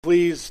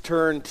Please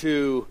turn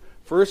to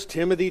 1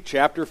 Timothy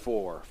chapter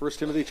 4. 1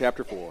 Timothy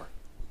chapter 4.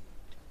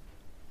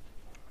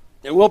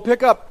 And we'll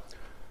pick up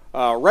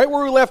right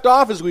where we left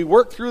off as we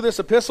work through this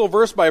epistle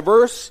verse by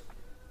verse.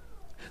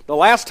 The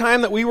last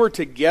time that we were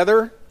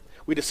together,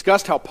 we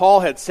discussed how Paul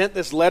had sent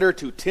this letter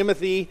to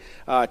Timothy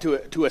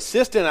to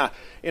assist in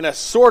a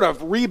sort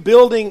of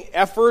rebuilding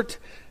effort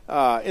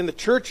in the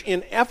church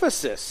in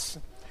Ephesus.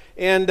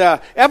 And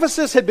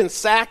Ephesus had been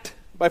sacked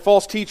by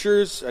false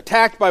teachers,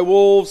 attacked by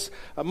wolves.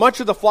 Much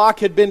of the flock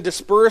had been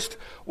dispersed,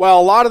 while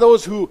a lot of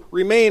those who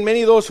remained,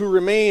 many of those who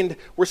remained,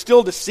 were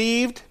still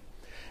deceived.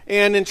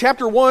 And in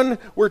chapter 1,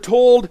 we're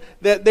told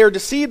that they're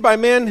deceived by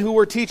men who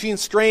were teaching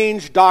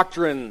strange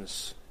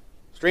doctrines.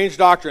 Strange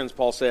doctrines,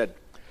 Paul said.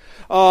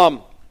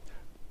 Some,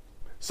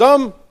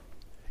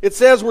 it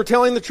says, were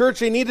telling the church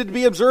they needed to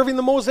be observing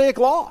the Mosaic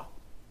law.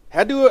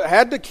 Had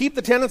to keep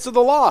the tenets of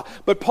the law.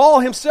 But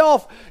Paul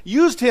himself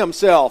used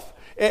himself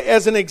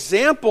as an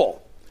example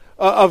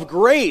of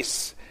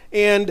grace,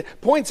 and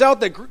points out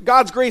that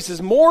God's grace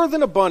is more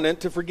than abundant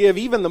to forgive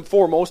even the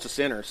foremost of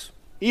sinners.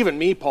 Even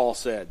me, Paul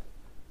said.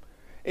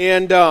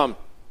 And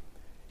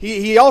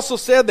he also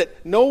said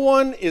that no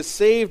one is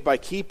saved by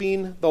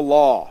keeping the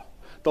law.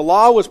 The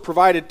law was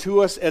provided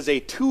to us as a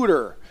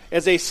tutor,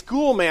 as a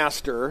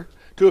schoolmaster,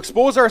 to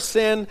expose our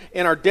sin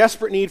and our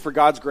desperate need for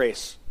God's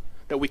grace.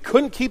 That we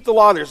couldn't keep the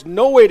law. There's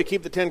no way to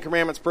keep the Ten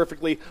Commandments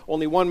perfectly.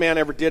 Only one man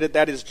ever did it.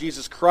 That is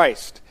Jesus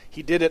Christ.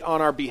 He did it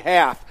on our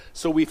behalf,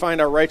 so we find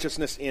our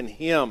righteousness in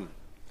Him.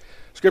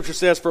 Scripture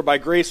says, "For by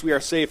grace we are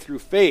saved through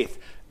faith,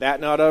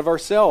 that not of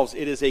ourselves.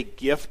 It is a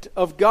gift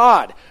of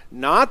God,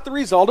 not the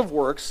result of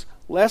works,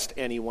 lest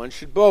anyone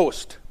should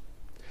boast."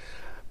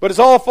 But as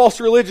all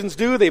false religions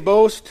do, they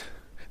boast.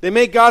 They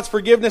make God's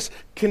forgiveness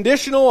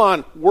conditional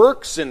on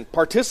works and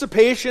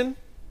participation.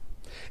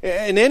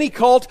 In any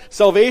cult,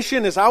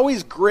 salvation is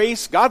always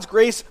grace, God's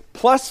grace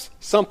plus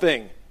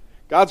something.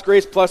 God's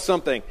grace plus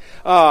something.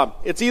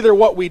 It's either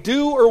what we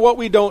do or what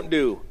we don't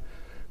do.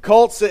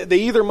 Cults, they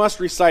either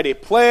must recite a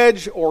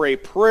pledge or a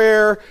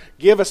prayer,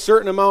 give a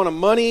certain amount of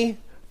money,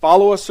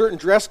 follow a certain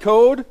dress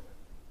code.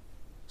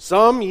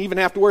 Some even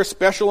have to wear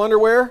special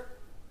underwear.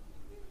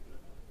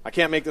 I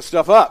can't make this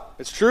stuff up.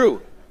 It's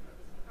true.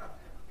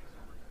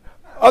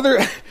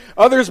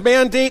 Others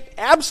mandate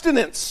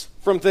abstinence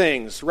from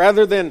things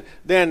rather than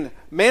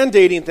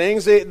mandating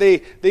things.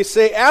 They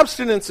say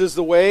abstinence is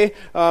the way.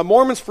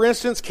 Mormons, for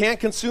instance, can't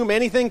consume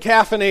anything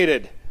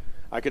caffeinated.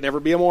 I could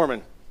never be a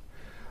Mormon.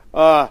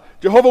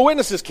 Jehovah's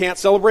Witnesses can't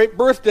celebrate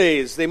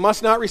birthdays. They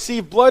must not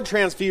receive blood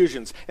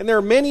transfusions. And there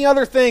are many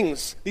other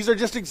things. These are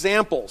just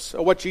examples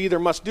of what you either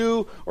must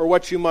do or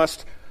what you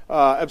must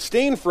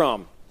abstain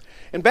from.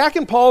 And back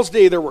in Paul's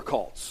day, there were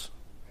cults.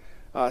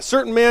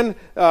 Certain men,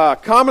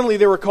 commonly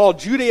they were called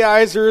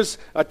Judaizers,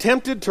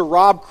 attempted to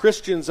rob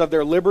Christians of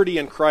their liberty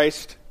in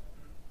Christ.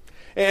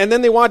 And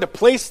then they wanted to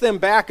place them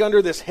back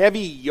under this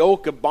heavy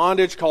yoke of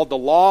bondage called the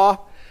law.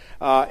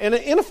 And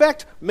in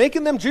effect,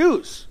 making them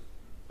Jews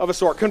of a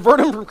sort. Convert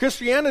them from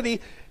Christianity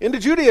into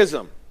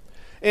Judaism.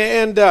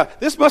 And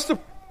this must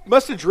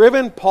have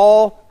driven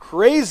Paul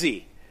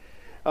crazy.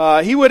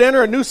 He would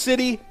enter a new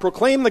city,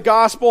 proclaim the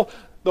gospel.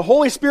 The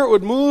Holy Spirit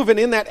would move, and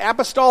in that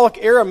apostolic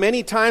era,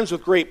 many times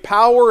with great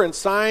power and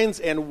signs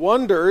and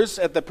wonders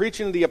at the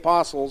preaching of the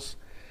apostles.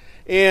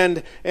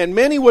 And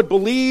many would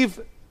believe,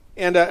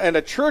 and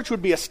a church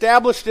would be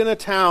established in a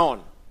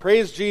town.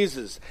 Praise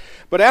Jesus.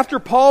 But after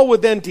Paul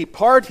would then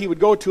depart, he would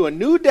go to a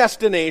new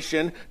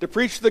destination to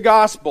preach the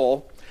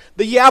gospel.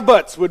 The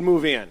Yabbats would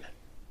move in.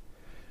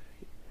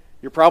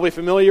 You're probably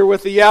familiar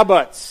with the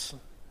Yabbats.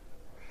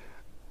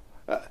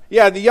 The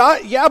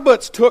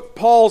Yabbats took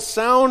Paul's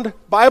sound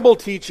Bible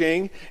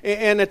teaching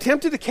and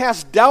attempted to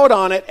cast doubt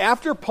on it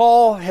after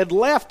Paul had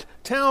left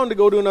town to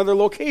go to another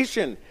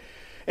location.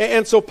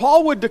 And so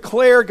Paul would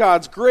declare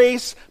God's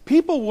grace.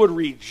 People would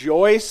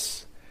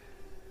rejoice.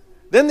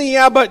 Then the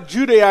Yabbat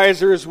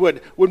Judaizers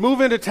would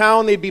move into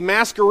town. They'd be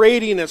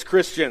masquerading as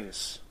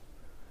Christians.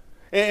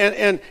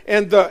 And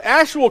the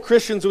actual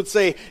Christians would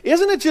say,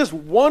 isn't it just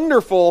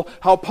wonderful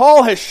how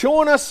Paul has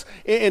shown us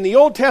in the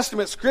Old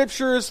Testament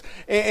scriptures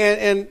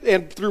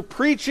and through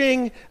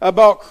preaching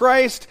about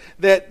Christ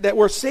that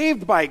we're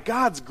saved by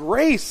God's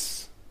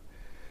grace?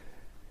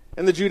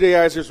 And the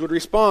Judaizers would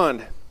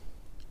respond,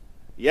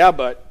 yeah,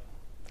 but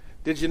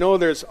did you know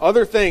there's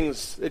other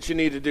things that you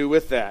need to do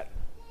with that?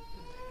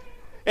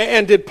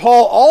 And did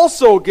Paul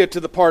also get to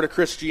the part of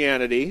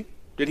Christianity?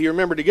 Did he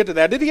remember to get to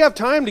that? Did he have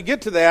time to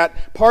get to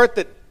that part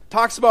that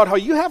talks about how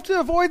you have to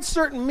avoid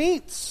certain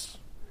meats?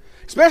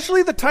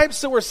 Especially the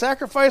types that were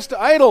sacrificed to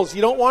idols.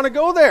 You don't want to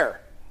go there.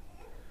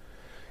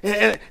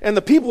 And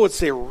the people would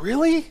say,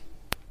 really?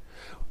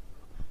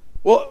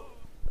 Well,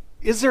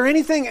 is there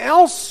anything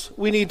else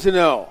we need to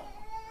know?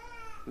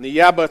 And the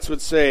Yabbats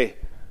would say,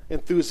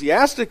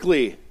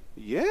 enthusiastically,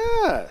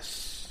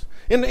 yes.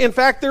 In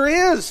fact, there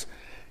is.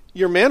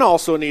 Your men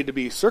also need to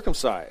be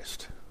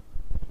circumcised.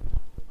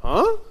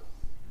 Huh?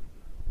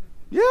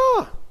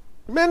 Yeah.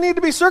 Men need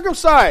to be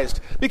circumcised.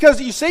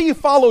 Because you say you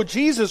follow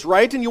Jesus,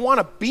 right? And you want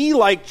to be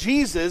like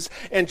Jesus.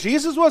 And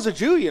Jesus was a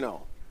Jew, you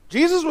know.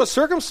 Jesus was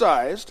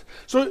circumcised.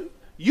 So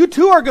you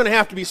too are going to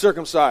have to be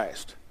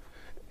circumcised.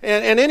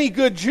 And any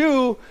good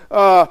Jew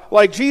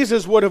like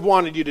Jesus would have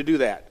wanted you to do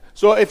that.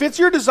 So if it's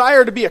your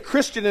desire to be a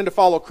Christian and to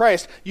follow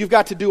Christ, you've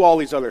got to do all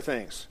these other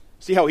things.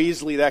 See how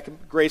easily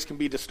that grace can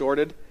be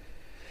distorted?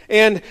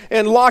 And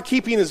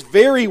law-keeping is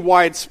very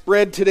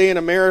widespread today in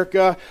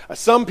America.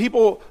 Some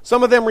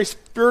of them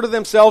refer to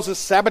themselves as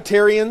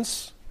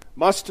Sabbatarians,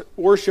 must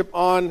worship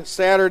on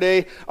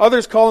Saturday.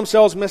 Others call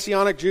themselves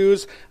Messianic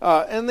Jews,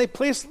 and they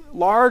place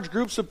large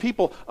groups of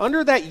people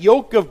under that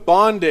yoke of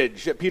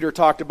bondage that Peter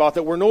talked about,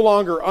 that we're no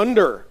longer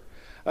under.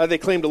 They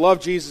claim to love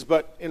Jesus,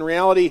 but in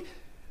reality,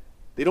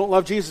 they don't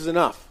love Jesus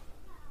enough.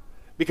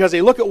 Because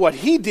they look at what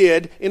he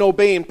did in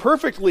obeying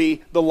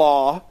perfectly the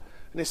law,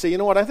 and they say, you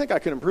know what, I think I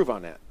can improve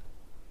on that.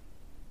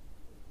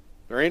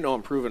 There ain't no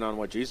improving on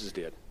what Jesus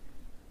did.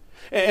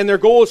 And their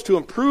goal is to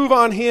improve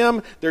on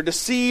him. They're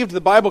deceived. The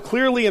Bible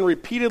clearly and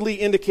repeatedly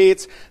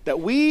indicates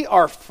that we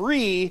are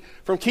free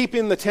from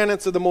keeping the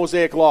tenets of the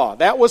Mosaic Law.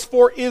 That was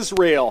for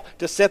Israel,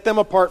 to set them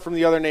apart from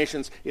the other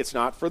nations. It's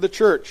not for the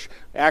church.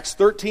 Acts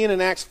 13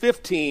 and Acts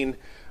 15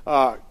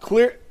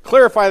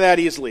 clarify that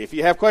easily. If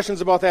you have questions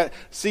about that,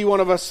 see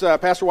one of us,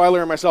 Pastor Weiler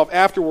and myself,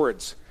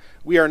 afterwards.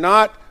 We are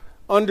not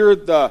under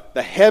the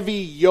heavy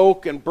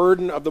yoke and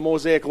burden of the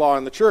Mosaic Law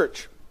in the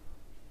church.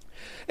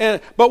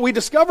 But we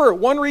discover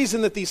one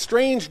reason that these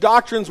strange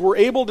doctrines were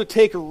able to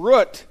take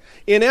root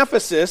in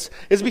Ephesus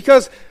is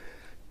because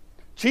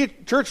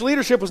church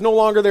leadership was no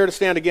longer there to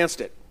stand against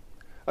it.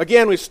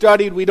 Again, we've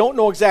studied, we don't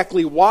know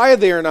exactly why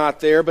they are not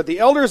there, but the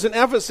elders in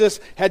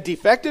Ephesus had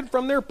defected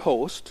from their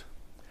post.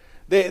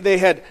 They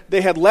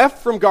had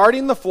left from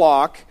guarding the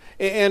flock,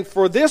 and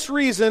for this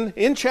reason,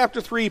 in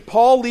chapter 3,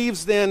 Paul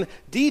leaves then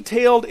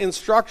detailed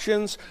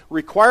instructions,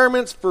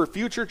 requirements for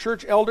future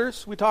church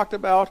elders, we talked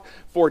about,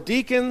 for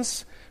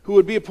deacons who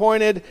would be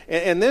appointed,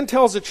 and then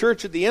tells the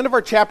church at the end of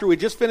our chapter, we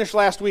just finished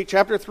last week,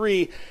 chapter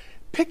 3,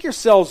 pick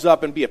yourselves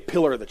up and be a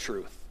pillar of the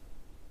truth.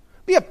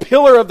 Be a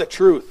pillar of the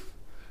truth.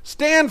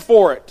 Stand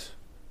for it.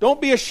 Don't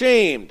be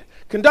ashamed.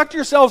 Conduct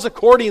yourselves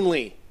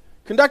accordingly.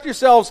 Conduct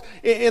yourselves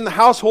in the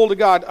household of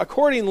God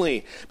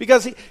accordingly.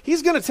 Because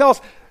he's going to tell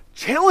us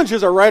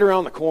challenges are right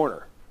around the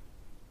corner.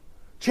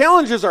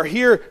 Challenges are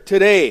here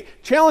today.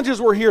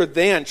 Challenges were here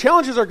then.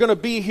 Challenges are going to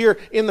be here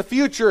in the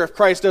future if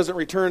Christ doesn't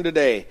return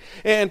today.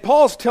 And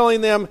Paul's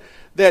telling them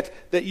that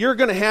you're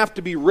going to have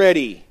to be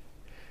ready.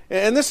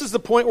 And this is the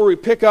point where we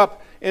pick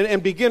up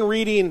and begin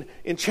reading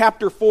in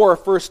chapter 4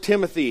 of 1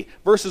 Timothy,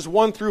 verses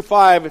 1 through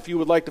 5, if you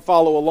would like to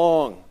follow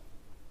along.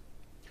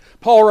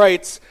 Paul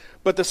writes,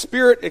 "But the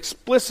Spirit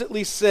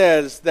explicitly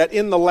says that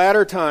in the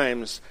latter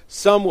times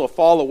some will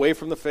fall away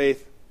from the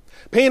faith,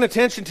 paying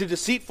attention to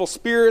deceitful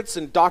spirits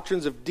and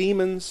doctrines of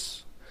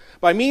demons,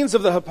 by means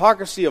of the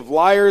hypocrisy of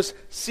liars,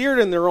 seared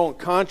in their own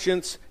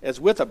conscience as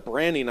with a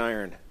branding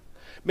iron.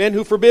 Men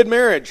who forbid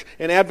marriage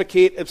and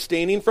advocate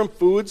abstaining from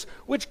foods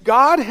which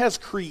God has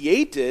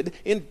created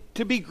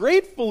to be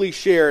gratefully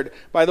shared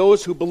by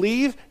those who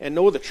believe and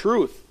know the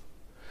truth.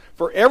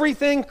 For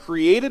everything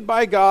created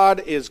by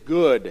God is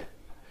good,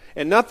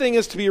 and nothing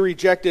is to be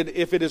rejected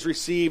if it is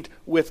received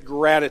with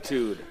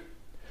gratitude,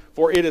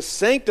 for it is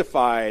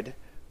sanctified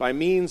by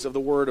means of the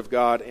word of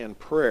God and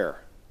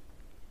prayer."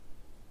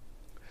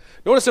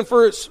 Notice in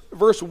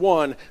verse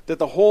 1 that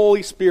the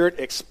Holy Spirit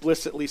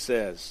explicitly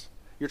says.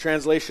 Your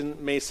translation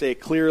may say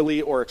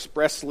clearly or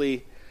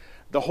expressly.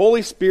 The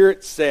Holy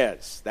Spirit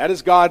says. That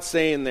is God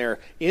saying there.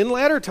 In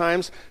latter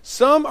times,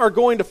 some are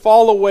going to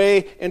fall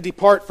away and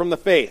depart from the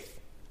faith.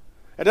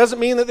 It doesn't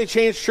mean that they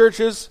change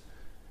churches.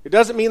 It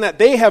doesn't mean that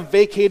they have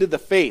vacated the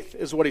faith,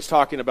 is what he's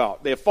talking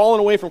about. They have fallen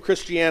away from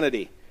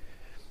Christianity.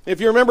 If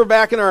you remember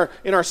back in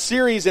our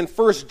series in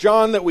 1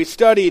 John that we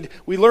studied,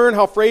 we learned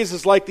how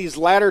phrases like these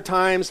latter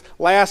times,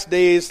 last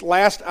days,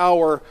 last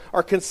hour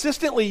are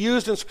consistently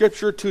used in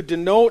Scripture to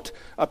denote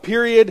a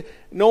period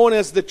known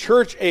as the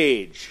church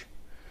age.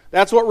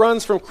 That's what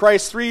runs from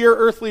Christ's 3-year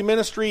earthly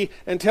ministry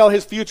until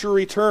his future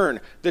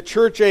return. The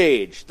church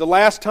age, the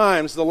last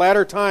times, the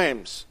latter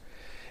times.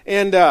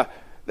 And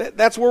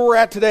that's where we're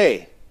at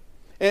today.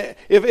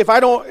 If I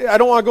don't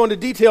want to go into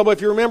detail, but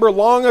if you remember,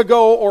 long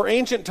ago or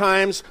ancient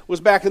times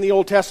was back in the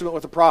Old Testament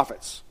with the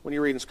prophets when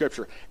you read in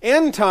Scripture.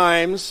 End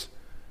times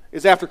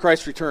is after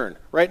Christ's return.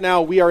 Right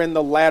now we are in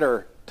the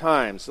latter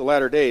times, the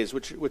latter days,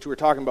 which we're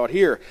talking about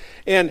here.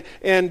 And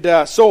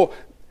so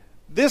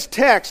this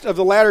text of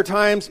the latter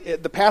times,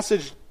 the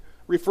passage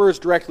refers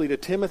directly to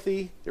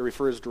Timothy. It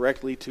refers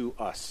directly to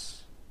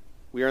us.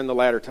 We are in the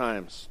latter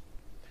times.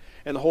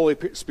 And the Holy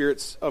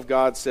Spirit of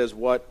God says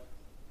what?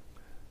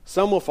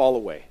 Some will fall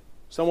away.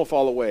 Some will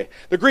fall away.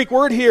 The Greek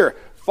word here,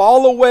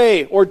 fall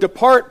away or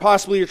depart,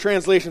 possibly your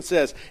translation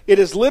says, it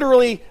is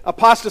literally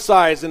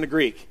apostatized in the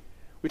Greek.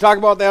 We talk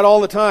about that all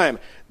the time.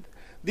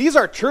 These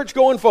are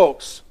church-going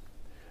folks.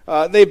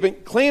 They've been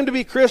claimed to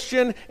be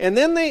Christian, and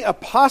then they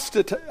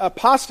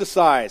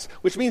apostatize,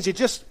 which means you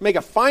just make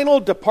a final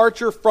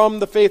departure from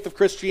the faith of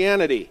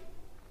Christianity.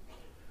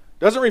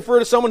 Doesn't refer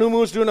to someone who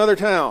moves to another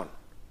town.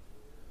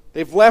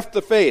 They've left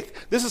the faith.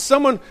 This is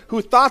someone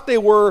who thought they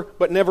were,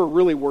 but never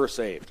really were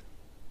saved.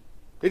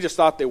 They just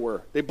thought they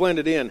were. They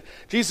blended in.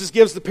 Jesus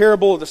gives the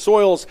parable of the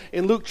soils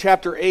in Luke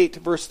chapter 8,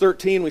 verse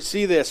 13. We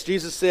see this.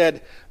 Jesus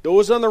said,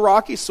 "Those on the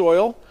rocky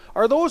soil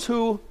are those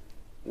who,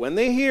 when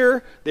they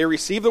hear, they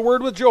receive the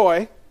word with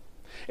joy.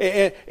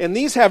 And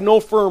these have no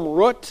firm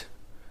root.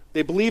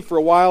 They believe for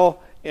a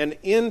while, and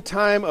in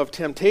time of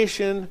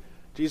temptation,"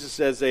 Jesus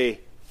says, "they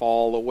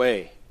fall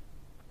away."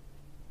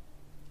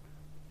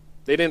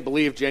 They didn't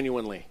believe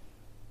genuinely.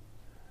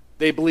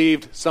 They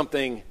believed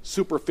something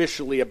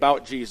superficially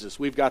about Jesus.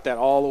 We've got that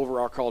all over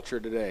our culture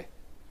today.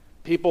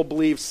 People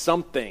believe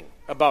something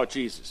about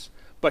Jesus,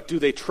 but do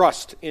they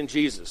trust in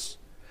Jesus?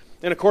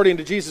 And according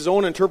to Jesus'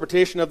 own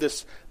interpretation of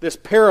this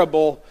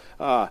parable,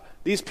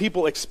 these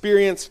people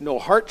experience no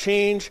heart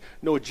change,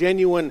 no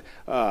genuine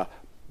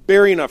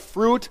bearing of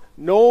fruit,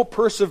 no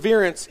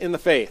perseverance in the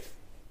faith.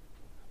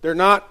 They're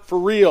not for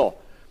real.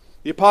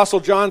 The Apostle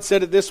John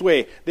said it this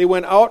way: "They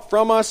went out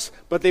from us,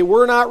 but they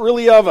were not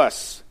really of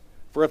us.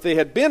 For if they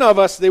had been of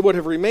us, they would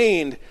have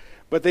remained,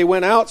 but they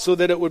went out so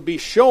that it would be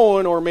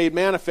shown or made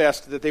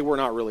manifest that they were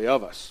not really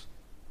of us."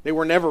 They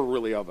were never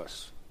really of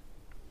us.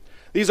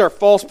 These are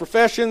false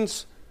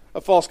professions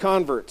of false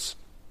converts.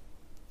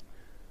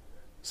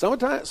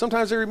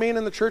 Sometimes they remain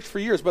in the church for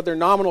years, but they're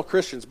nominal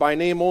Christians, by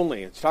name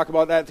only. Let's talk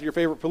about that to your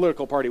favorite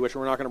political party, which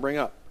we're not going to bring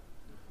up.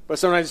 But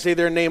sometimes they say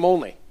they're in name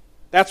only.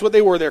 That's what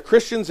they were. They're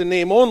Christians in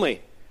name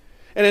only.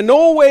 And in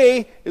no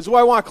way, is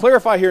what I want to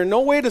clarify here, in no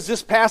way does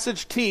this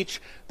passage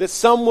teach that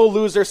some will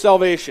lose their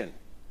salvation.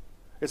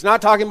 It's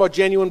not talking about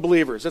genuine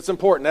believers. That's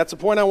important. That's the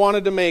point I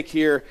wanted to make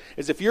here,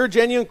 is if you're a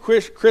genuine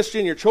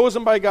Christian, you're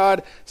chosen by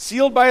God,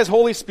 sealed by His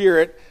Holy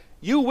Spirit,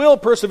 you will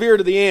persevere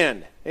to the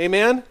end.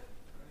 Amen?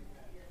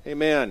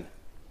 Amen.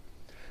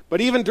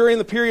 But even during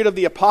the period of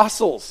the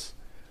apostles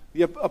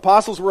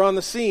were on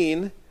the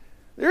scene,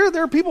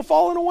 there are people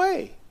falling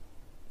away.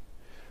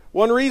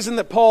 One reason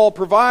that Paul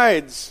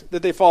provides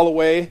that they fall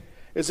away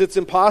is it's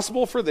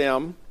impossible for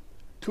them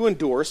to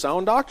endure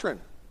sound doctrine.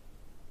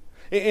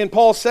 In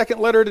Paul's second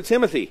letter to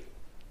Timothy,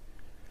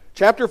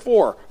 chapter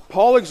 4,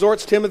 Paul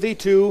exhorts Timothy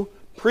to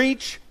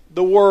preach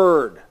the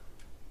word.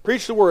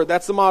 Preach the word.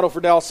 That's the motto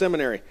for Dallas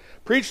Seminary.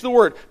 Preach the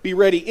word. Be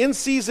ready in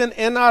season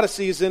and out of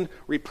season.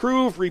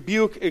 Reprove,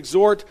 rebuke,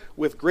 exhort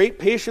with great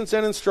patience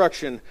and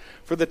instruction.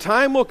 For the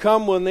time will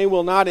come when they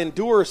will not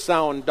endure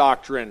sound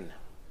doctrine,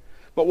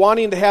 but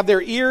wanting to have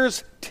their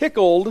ears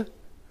tickled,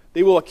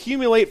 they will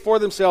accumulate for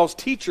themselves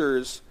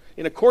teachers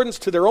in accordance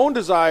to their own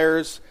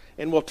desires,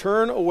 and will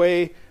turn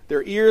away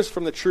their ears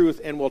from the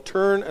truth and will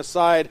turn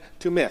aside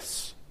to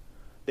myths.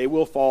 They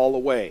will fall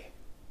away.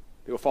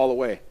 They will fall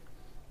away.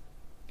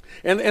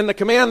 And the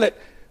command that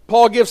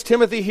Paul gives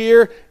Timothy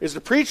here is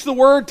to preach the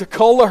word, to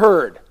cull the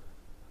herd.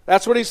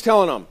 That's what he's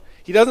telling them.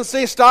 He doesn't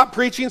say stop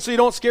preaching so you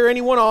don't scare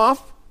anyone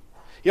off.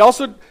 He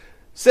also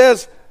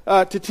says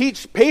to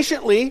teach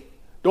patiently.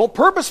 Don't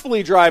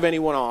purposefully drive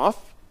anyone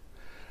off.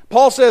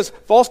 Paul says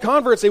false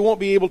converts, they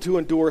won't be able to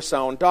endure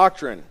sound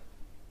doctrine.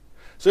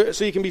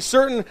 So you can be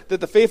certain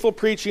that the faithful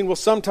preaching will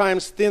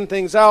sometimes thin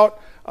things out.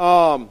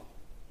 Let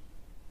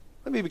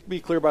me be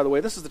clear, by the way.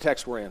 This is the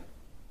text we're in.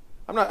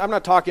 I'm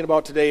not talking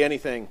about today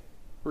anything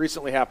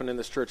recently happened in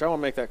this church. I want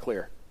to make that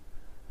clear.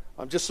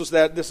 Just so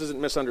that this isn't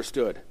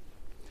misunderstood.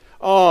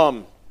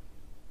 Preaching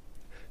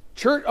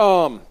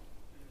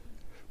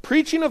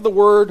of the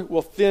word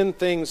will thin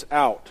things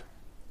out.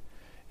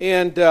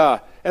 And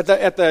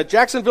at the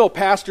Jacksonville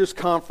Pastors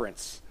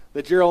Conference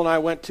that Gerald and I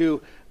went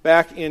to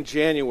back in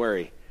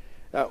January,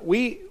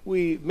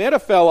 we met a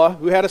fella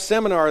who had a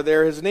seminar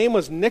there. His name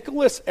was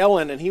Nicholas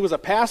Ellen, and he was a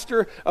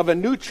pastor of a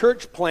new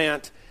church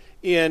plant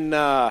in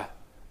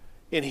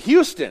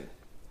Houston.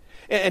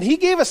 And he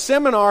gave a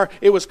seminar.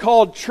 It was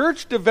called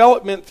Church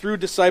Development Through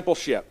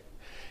Discipleship.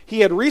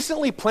 He had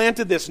recently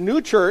planted this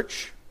new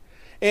church,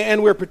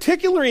 and we're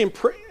particularly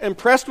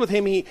impressed with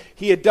him. He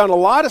had done a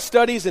lot of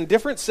studies in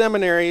different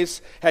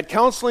seminaries, had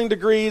counseling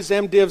degrees,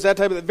 MDivs, that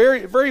type of thing.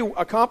 Very, very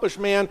accomplished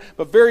man,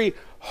 but very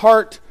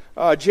heart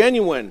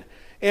genuine.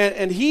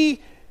 And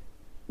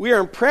we are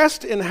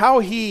impressed in how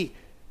he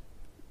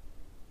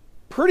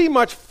pretty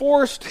much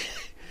forced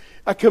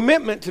a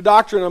commitment to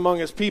doctrine among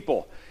his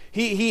people.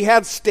 He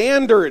had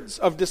standards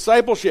of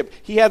discipleship.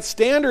 He had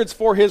standards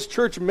for his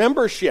church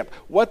membership,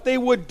 what they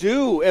would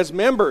do as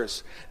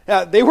members.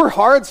 They were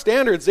hard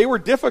standards. They were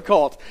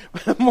difficult,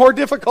 more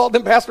difficult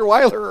than Pastor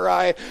Weiler or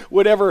I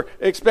would ever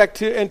expect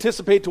to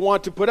anticipate to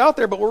want to put out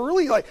there. But we're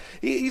really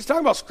he's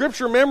talking about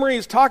scripture memory.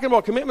 He's talking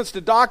about commitments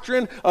to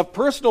doctrine, of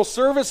personal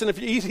service. And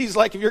he's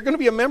like, if you're going to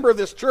be a member of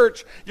this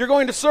church, you're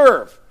going to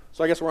serve.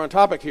 So I guess we're on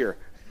topic here.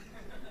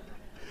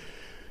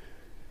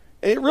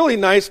 A really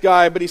nice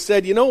guy, but he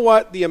said, you know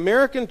what? The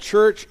American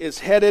church is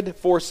headed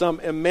for some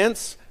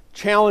immense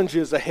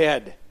challenges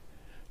ahead.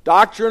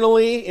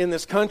 Doctrinally, in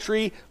this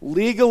country,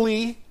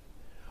 legally,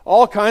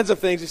 all kinds of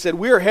things. He said,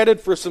 we are headed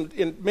for some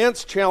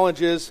immense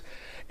challenges,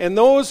 and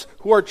those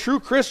who are true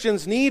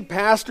Christians need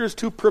pastors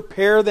to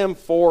prepare them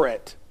for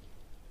it.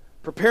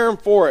 Prepare them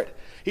for it.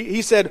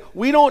 He said,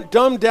 we don't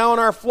dumb down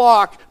our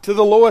flock to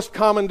the lowest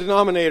common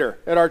denominator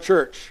at our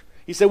church.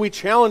 He said we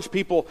challenge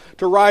people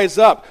to rise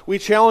up. We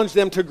challenge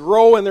them to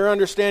grow in their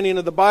understanding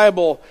of the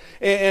Bible.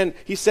 And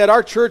he said,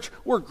 our church,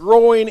 we're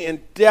growing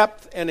in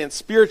depth and in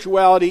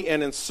spirituality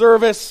and in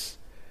service.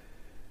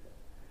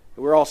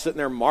 And we're all sitting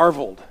there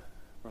marveled.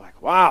 We're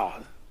like,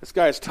 wow, this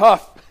guy's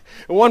tough.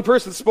 And one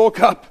person spoke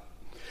up.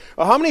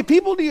 Well, how many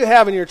people do you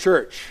have in your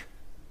church?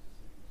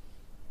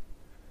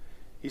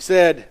 He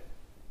said,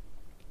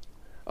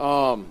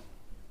 he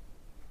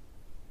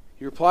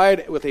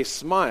replied with a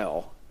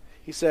smile.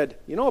 He said,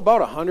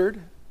 about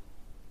 100.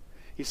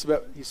 He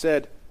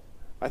said,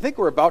 I think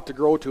we're about to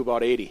grow to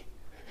about 80.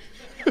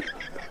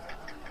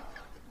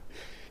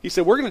 He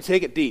said, we're going to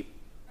take it deep.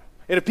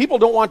 And if people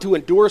don't want to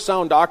endure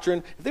sound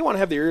doctrine, if they want to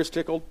have their ears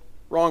tickled,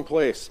 wrong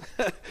place.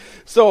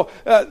 So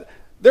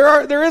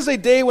there is a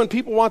day when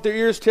people want their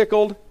ears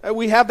tickled.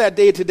 We have that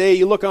day today.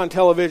 You look on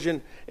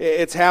television,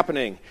 it's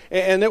happening.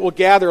 And it will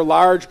gather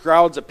large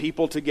crowds of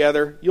people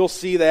together. You'll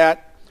see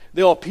that.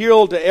 They'll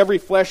appeal to every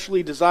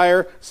fleshly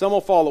desire. Some will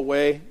fall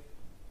away.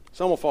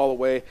 Some will fall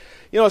away.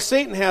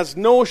 Satan has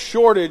no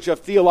shortage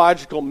of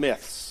theological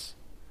myths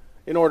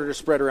in order to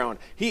spread around.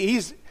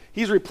 He's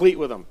replete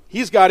with them.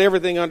 He's got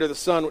everything under the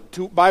sun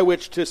by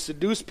which to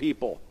seduce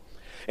people.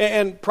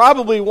 And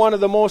probably one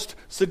of the most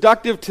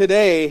seductive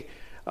today,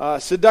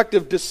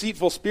 seductive,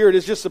 deceitful spirit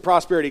is just the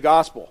prosperity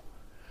gospel.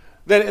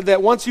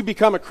 That once you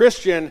become a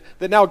Christian,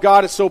 that now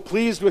God is so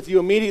pleased with you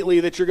immediately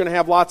that you're going to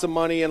have lots of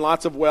money and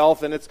lots of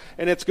wealth, and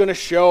it's going to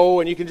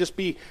show, and you can just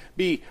be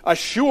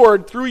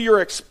assured through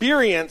your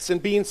experience in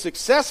being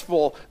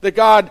successful that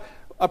God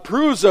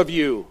approves of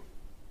you.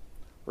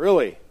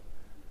 Really?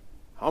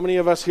 How many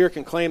of us here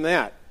can claim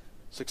that?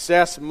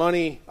 Success,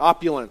 money,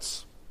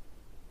 opulence.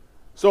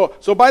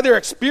 So by their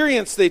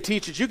experience they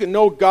teach that you can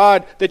know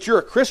God, that you're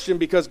a Christian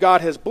because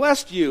God has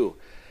blessed you.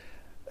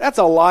 That's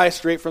a lie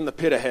straight from the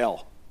pit of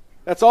hell.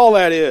 That's all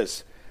that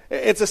is.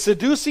 It's a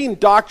seducing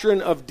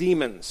doctrine of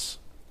demons.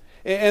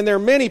 And there are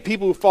many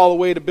people who fall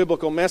away to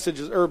biblical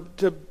messages, or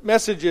to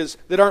messages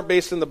that aren't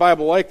based in the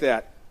Bible like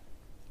that.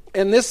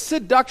 And this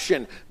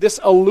seduction, this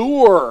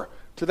allure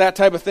to that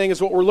type of thing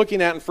is what we're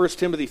looking at in 1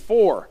 Timothy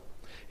 4.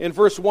 In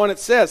verse 1 it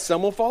says,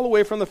 some will fall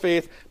away from the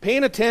faith,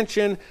 paying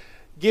attention,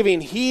 giving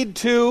heed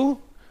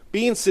to,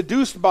 being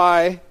seduced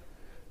by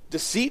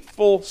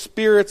deceitful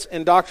spirits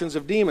and doctrines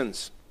of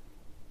demons.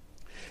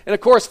 And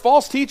of course,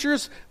 false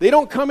teachers, they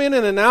don't come in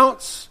and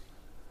announce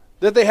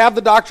that they have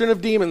the doctrine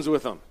of demons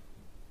with them.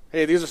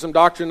 Hey, these are some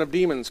doctrine of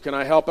demons. Can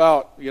I help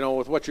out,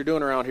 with what you're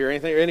doing around here?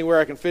 Anywhere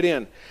I can fit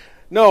in?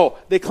 No,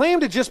 they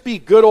claim to just be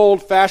good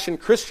old-fashioned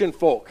Christian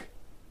folk.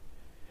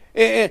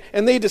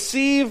 And they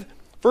deceive.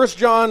 1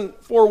 John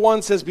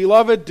 4:1 says,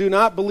 Beloved, do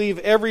not believe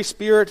every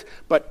spirit,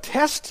 but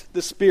test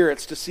the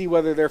spirits to see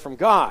whether they're from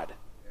God.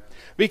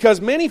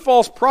 Because many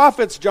false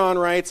prophets, John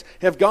writes,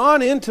 have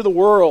gone into the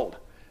world.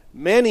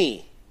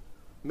 Many.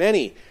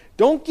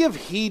 Don't give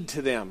heed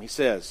to them, he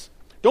says.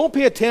 Don't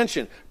pay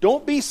attention.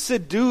 Don't be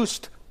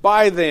seduced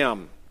by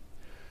them.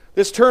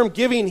 This term,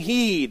 giving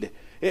heed,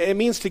 it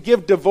means to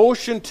give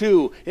devotion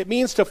to. It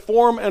means to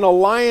form an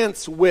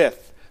alliance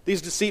with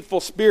these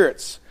deceitful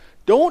spirits.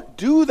 Don't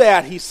do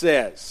that, he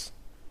says.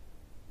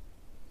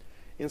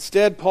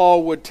 Instead,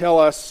 Paul would tell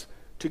us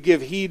to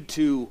give heed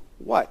to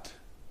what?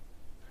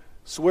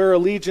 Swear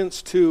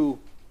allegiance to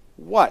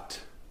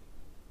what?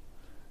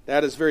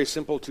 That is very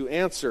simple to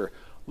answer.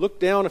 Look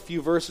down a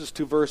few verses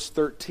to verse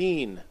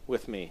 13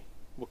 with me.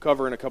 We'll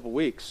cover in a couple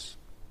weeks.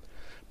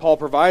 Paul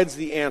provides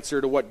the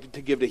answer to what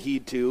to give to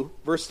heed to.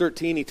 Verse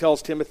 13, he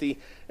tells Timothy,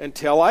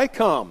 until I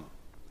come,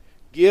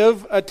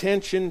 give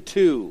attention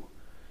to.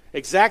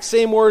 Exact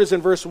same word as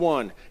in verse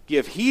 1.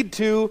 Give heed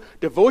to,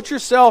 devote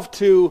yourself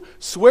to,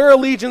 swear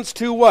allegiance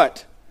to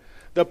what?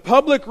 The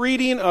public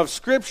reading of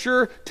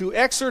Scripture, to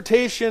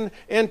exhortation,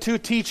 and to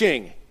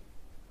teaching.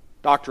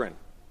 Doctrine.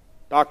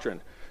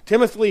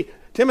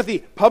 Timothy,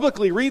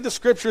 publicly read the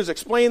Scriptures,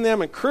 explain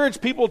them,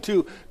 encourage people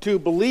to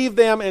believe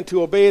them and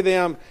to obey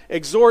them.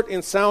 Exhort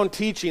in sound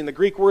teaching. The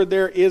Greek word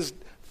there is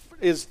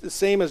the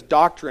same as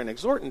doctrine.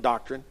 Exhort in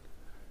doctrine.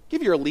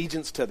 Give your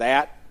allegiance to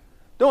that.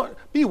 Don't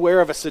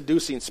beware of a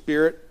seducing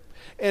spirit.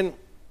 And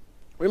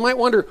we might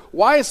wonder,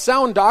 why is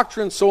sound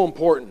doctrine so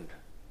important?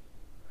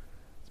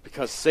 It's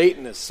because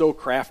Satan is so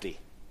crafty.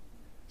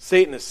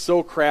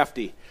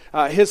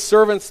 His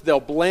servants, they'll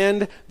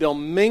blend, they'll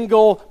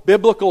mingle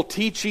biblical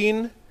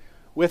teaching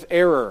with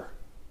error.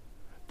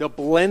 They'll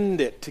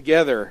blend it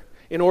together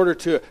in order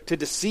to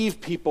deceive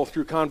people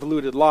through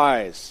convoluted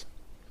lies.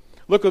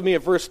 Look with me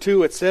at verse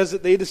 2. It says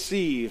that they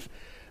deceive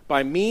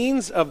by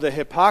means of the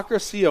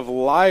hypocrisy of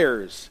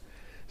liars,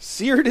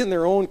 seared in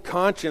their own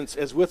conscience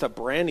as with a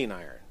branding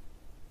iron.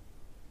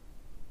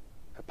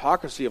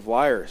 Hypocrisy of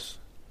liars.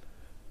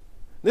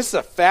 This is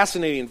a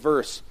fascinating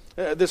verse.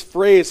 This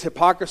phrase,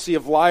 hypocrisy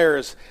of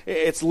liars,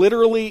 it's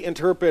literally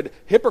interpreted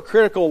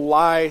hypocritical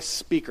lie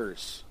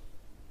speakers.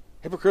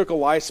 Hypocritical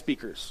lie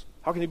speakers.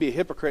 How can you be a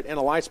hypocrite and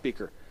a lie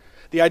speaker?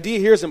 The idea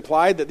here is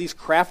implied that these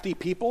crafty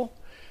people,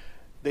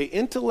 They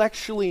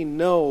intellectually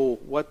know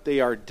what they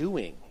are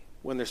doing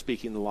when they're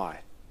speaking the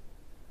lie.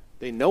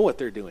 They know what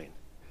they're doing.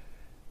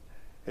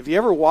 Have you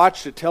ever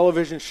watched a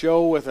television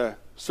show with a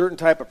certain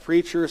type of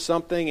preacher or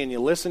something, and you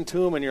listen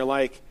to him and you're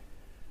like,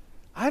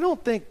 I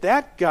don't think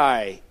that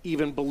guy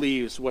even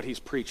believes what he's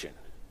preaching.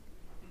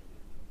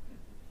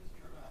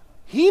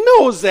 He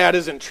knows that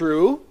isn't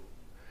true,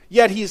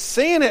 yet he's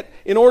saying it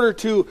in order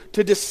to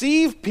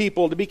deceive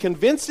people, to be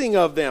convincing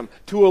of them,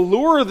 to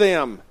allure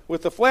them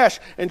with the flesh,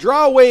 and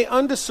draw away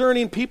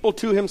undiscerning people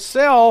to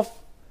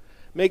himself,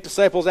 make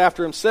disciples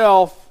after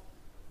himself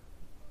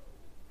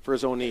for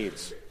his own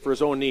needs.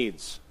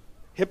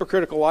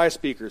 Hypocritical lie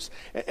speakers.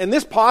 And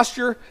this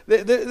posture,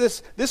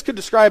 this could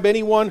describe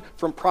anyone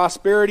from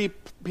prosperity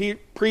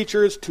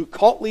preachers to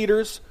cult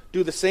leaders,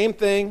 do the same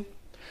thing.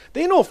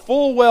 They know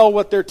full well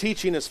what they're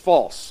teaching is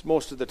false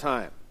most of the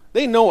time.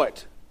 They know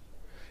it.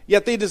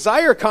 Yet they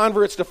desire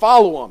converts to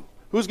follow them.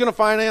 Who's going to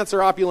finance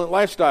their opulent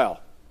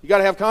lifestyle? You got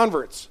to have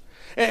converts.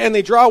 And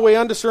they draw away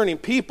undiscerning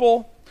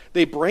people.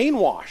 They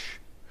brainwash.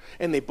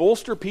 And they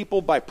bolster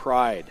people by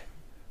pride.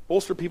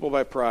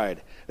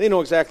 They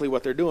know exactly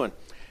what they're doing.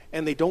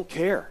 And they don't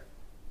care.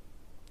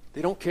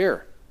 They don't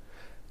care.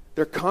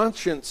 Their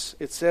conscience,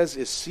 it says,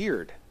 is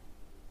seared.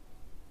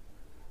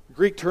 The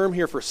Greek term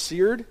here for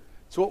seared,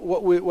 it's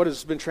what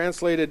has been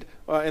translated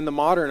in the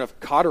modern of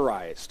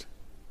cauterized.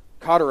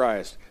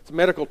 Cauterized. It's a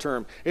medical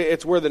term.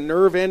 It's where the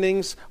nerve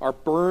endings are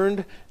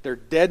burned. They're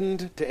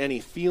deadened to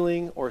any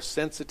feeling or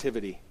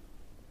sensitivity.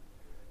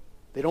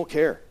 They don't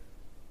care.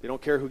 They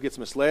don't care who gets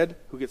misled,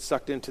 who gets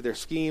sucked into their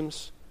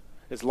schemes,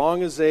 as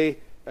long as they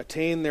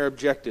attain their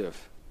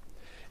objective.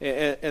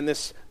 And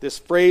this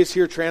phrase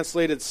here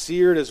translated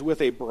seared is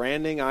with a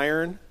branding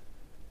iron.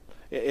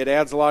 It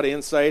adds a lot of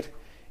insight.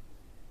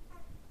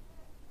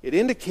 It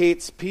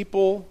indicates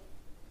people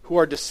who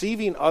are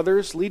deceiving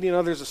others, leading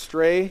others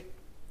astray,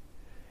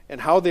 and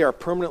how they are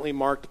permanently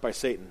marked by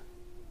Satan.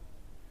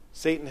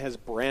 Satan has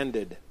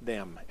branded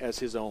them as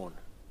his own.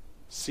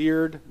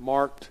 Seared,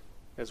 marked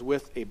as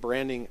with a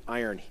branding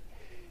iron.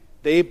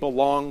 They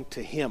belong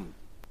to him.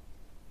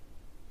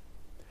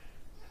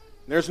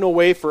 There's no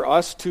way for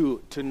us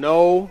to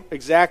know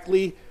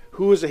exactly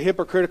who is a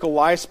hypocritical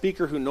lie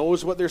speaker who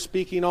knows what they're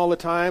speaking all the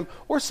time,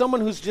 or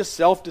someone who's just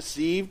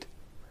self-deceived,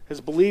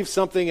 has believed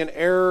something in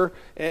error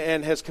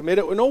and has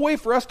committed. No way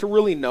for us to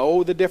really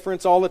know the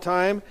difference all the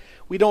time.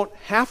 We don't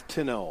have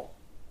to know.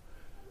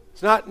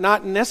 It's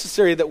not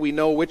necessary that we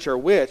know which are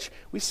which.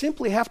 We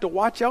simply have to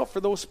watch out for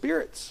those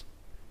spirits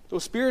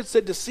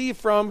that deceive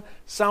from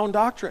sound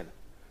doctrine,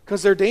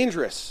 because they're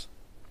dangerous.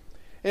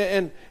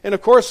 And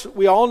of course,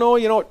 we all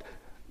know,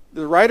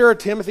 the writer of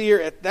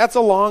Timothy, that's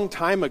a long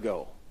time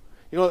ago.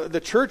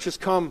 The church has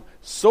come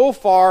so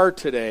far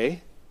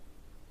today.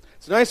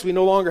 It's nice we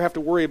no longer have to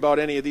worry about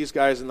any of these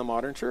guys in the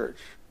modern church.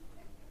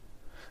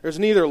 There's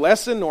neither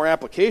lesson nor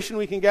application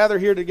we can gather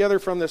here together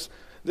from this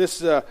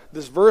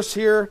verse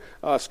here.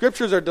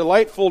 Scriptures are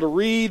delightful to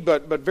read,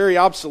 but very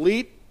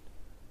obsolete.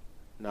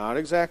 Not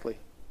exactly.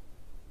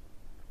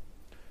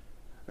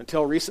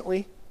 Until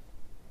recently,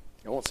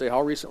 I won't say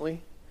how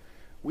recently,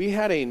 we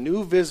had a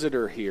new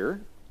visitor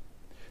here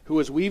who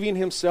was weaving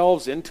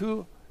himself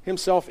into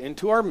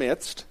our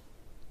midst.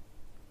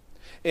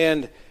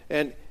 And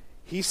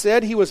he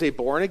said he was a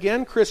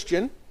born-again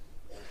Christian.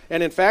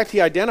 And in fact,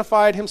 he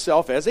identified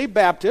himself as a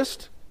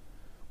Baptist.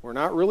 We're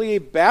not really a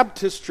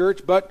Baptist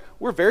church, but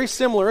we're very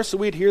similar, so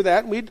we'd hear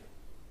that and we'd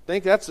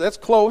think that's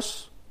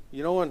close.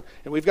 And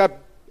we've got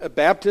a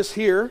Baptist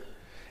here.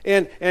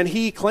 And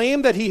he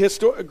claimed that he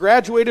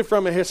graduated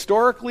from a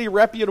historically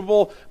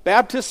reputable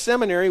Baptist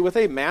seminary with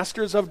a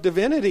Master's of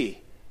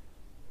Divinity.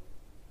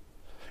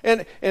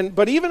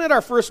 But even at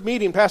our first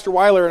meeting, Pastor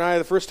Weiler and I,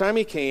 the first time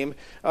he came,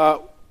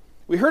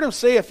 we heard him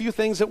say a few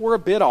things that were a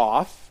bit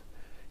off.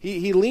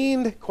 He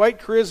leaned quite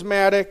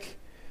charismatic.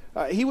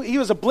 He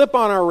was a blip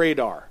on our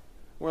radar.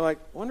 We're like,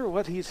 wonder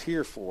what he's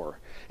here for.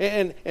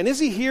 And is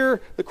he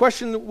here? The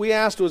question that we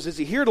asked was, is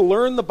he here to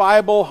learn the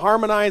Bible,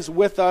 harmonize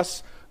with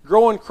us,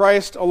 grow in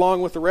Christ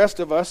along with the rest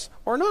of us,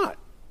 or not?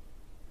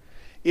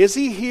 Is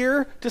he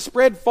here to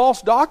spread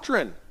false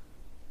doctrine?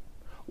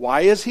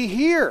 Why is he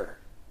here?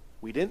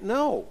 We didn't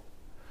know.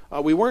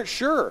 We weren't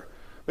sure.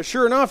 But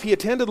sure enough, he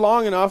attended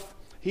long enough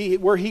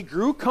where he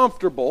grew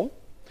comfortable,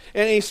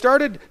 and he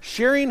started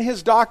sharing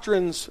his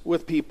doctrines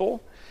with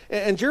people.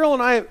 And Gerald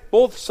and I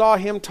both saw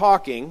him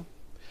talking,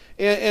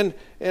 and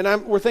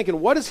we're thinking,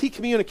 what is he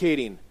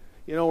communicating?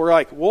 We're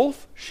like,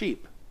 wolf,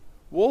 sheep.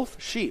 Wolf,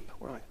 sheep.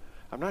 We're like,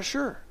 I'm not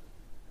sure.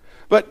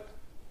 But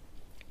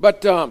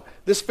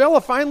this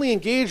fella finally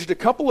engaged a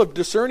couple of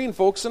discerning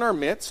folks in our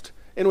midst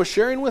and was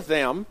sharing with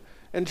them.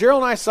 And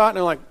Gerald and I saw it and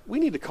we're like, we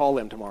need to call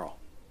them tomorrow.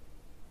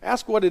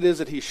 Ask what it is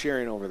that he's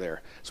sharing over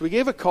there. So we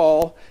gave a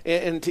call,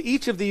 and to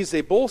each of these,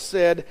 they both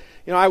said,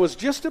 I was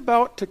just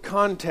about to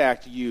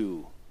contact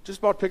you, just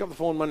about to pick up the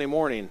phone Monday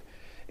morning.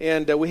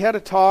 And we had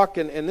a talk,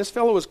 and this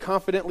fellow was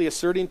confidently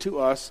asserting to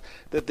us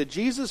that the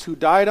Jesus who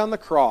died on the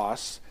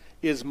cross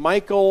is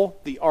Michael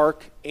the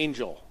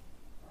Archangel.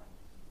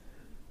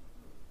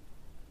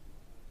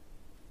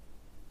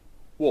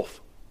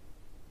 wolf.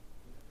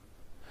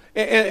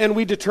 And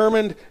we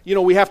determined,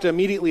 we have to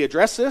immediately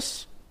address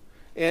this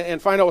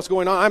and find out what's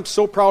going on. I'm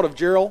so proud of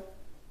Gerald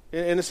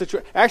in this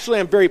situation. Actually,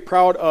 I'm very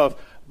proud of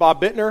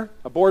Bob Bittner,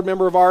 a board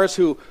member of ours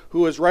who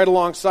is right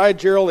alongside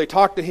Gerald. They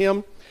talked to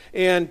him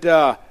and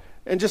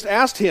just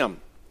asked him.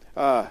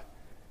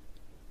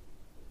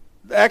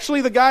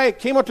 Actually, the guy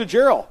came up to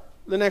Gerald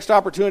the next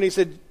opportunity. He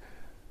said,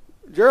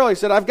 Gerald, he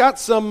said, I've got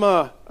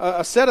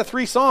a set of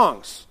 3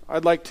 songs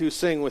I'd like to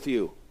sing with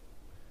you.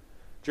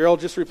 Gerald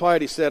just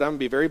replied, he said, I'm going to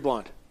be very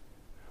blunt.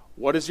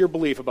 What is your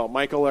belief about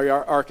Michael,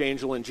 our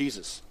archangel, and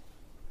Jesus?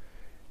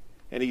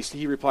 And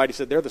he replied, he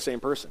said, they're the same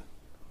person.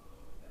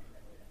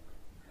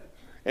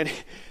 And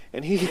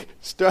he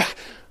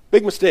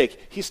big mistake.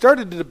 He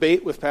started to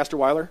debate with Pastor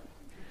Weiler.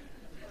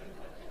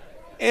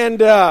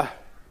 And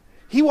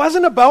he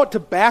wasn't about to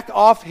back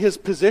off his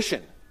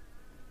position.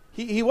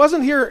 He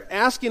wasn't here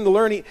asking to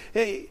learn.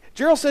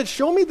 Gerald said,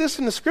 show me this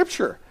in the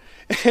Scripture.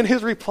 And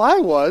his reply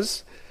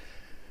was,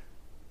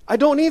 I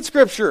don't need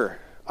Scripture.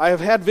 I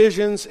have had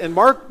visions, and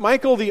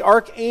Michael the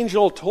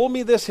archangel told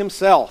me this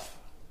himself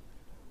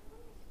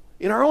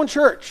in our own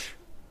church.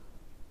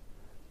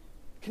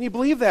 Can you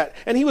believe that?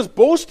 And he was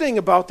boasting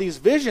about these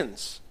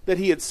visions that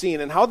he had seen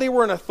and how they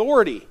were an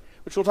authority,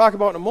 which we'll talk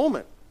about in a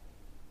moment.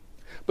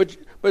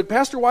 But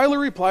Pastor Weiler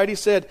replied, he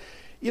said,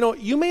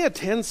 you may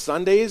attend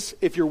Sundays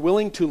if you're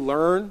willing to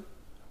learn,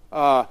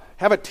 have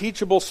a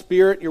teachable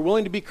spirit, you're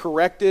willing to be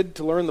corrected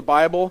to learn the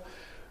Bible,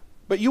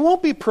 but you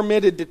won't be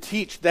permitted to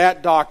teach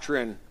that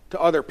doctrine to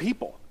other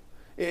people.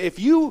 If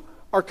you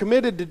are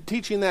committed to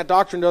teaching that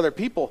doctrine to other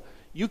people,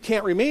 you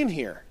can't remain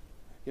here.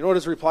 You know what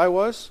his reply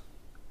was?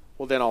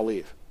 Well, then I'll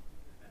leave.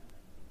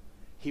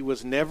 He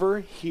was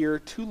never here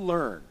to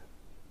learn.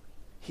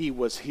 He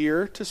was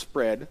here to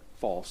spread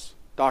false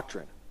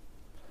doctrine.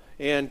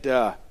 And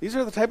these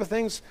are the type of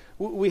things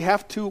we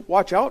have to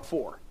watch out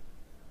for.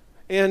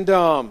 And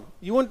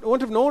you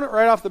wouldn't have known it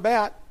right off the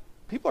bat.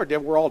 People are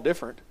we're all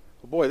different.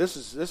 But boy, this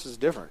is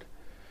different.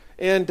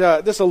 And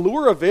this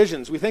allure of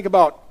visions, we think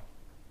about,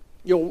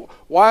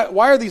 why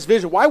are these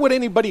visions? Why would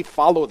anybody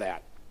follow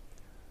that?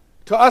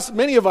 To us,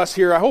 many of us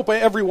here, I hope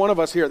every one of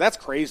us here, that's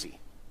crazy,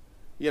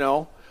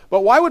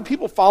 But why would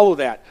people follow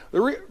that?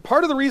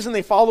 Part of the reason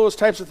they follow those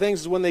types of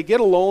things is when they get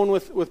alone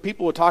with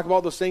people who talk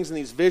about those things and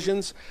these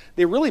visions,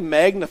 they really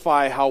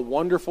magnify how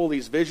wonderful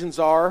these visions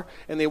are,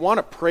 and they want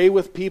to pray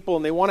with people,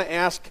 and they want to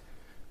ask,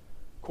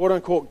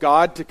 quote-unquote,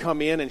 God to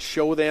come in and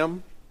show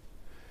them.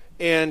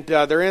 And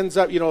there ends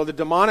up, the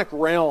demonic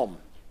realm.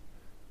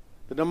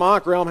 The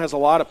demonic realm has a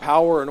lot of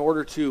power in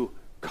order to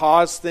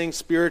cause things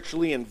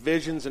spiritually and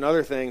visions and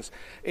other things.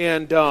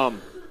 And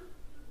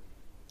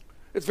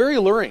it's very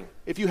alluring.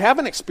 If you have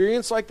an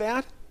experience like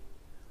that,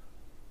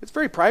 it's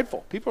very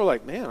prideful. People are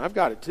like, man, I've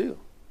got it too.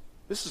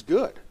 This is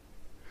good.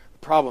 The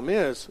problem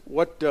is,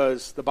 what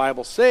does the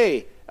Bible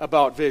say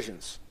about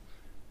visions?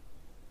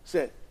 It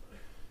said,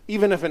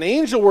 even if an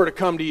angel were to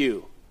come to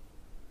you,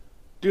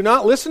 do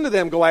not listen to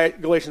them,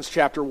 Galatians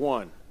chapter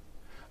 1.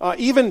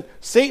 Even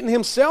Satan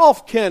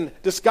himself can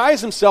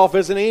disguise himself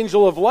as an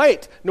angel of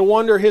light. No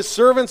wonder his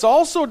servants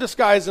also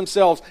disguise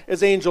themselves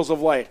as angels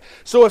of light.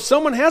 So if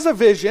someone has a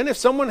vision, if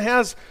someone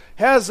has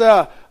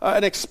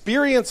an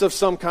experience of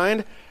some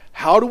kind,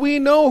 how do we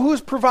know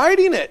who's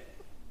providing it?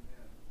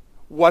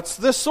 What's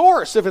the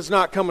source if it's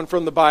not coming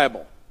from the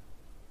Bible?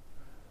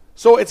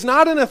 So it's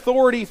not an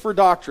authority for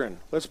doctrine.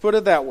 Let's put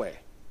it that way.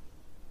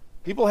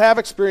 People have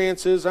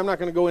experiences. I'm not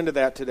going to go into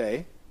that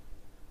today.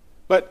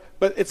 But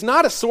it's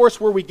not a source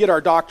where we get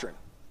our doctrine.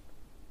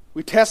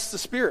 We test the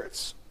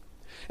spirits.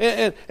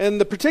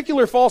 And the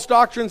particular false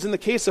doctrines in the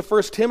case of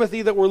 1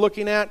 Timothy that we're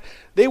looking at,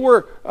 they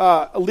were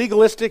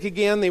legalistic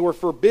again. They were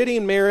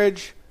forbidding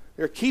marriage.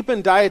 They're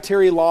keeping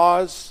dietary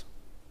laws.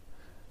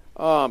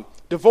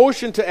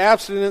 Devotion to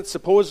abstinence,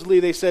 supposedly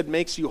they said,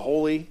 makes you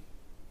holy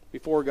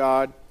before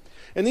God.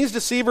 And these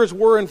deceivers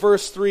were, in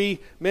verse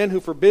 3, men who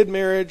forbid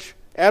marriage,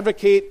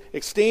 advocate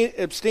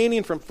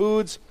abstaining from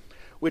foods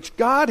which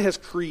God has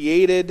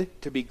created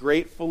to be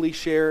gratefully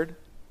shared.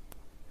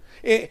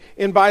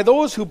 And by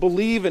those who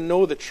believe and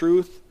know the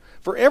truth,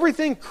 for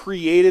everything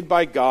created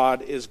by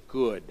God is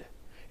good,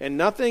 and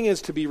nothing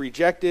is to be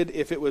rejected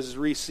if it was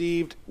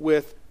received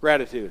with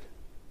gratitude.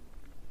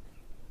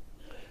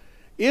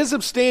 Is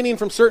abstaining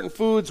from certain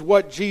foods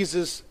what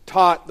Jesus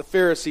taught the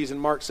Pharisees in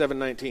Mark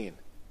 7:19?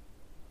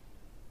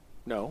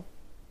 No.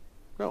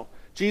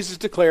 Jesus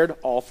declared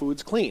all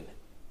foods clean.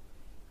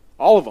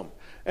 All of them.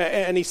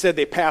 And he said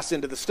they pass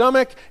into the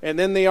stomach, and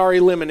then they are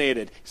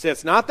eliminated. He said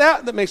it's not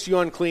that makes you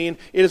unclean.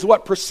 It is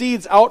what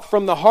proceeds out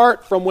from the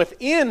heart, from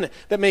within,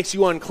 that makes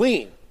you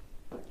unclean.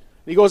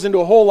 He goes into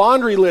a whole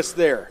laundry list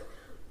there.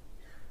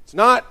 It's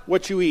not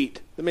what you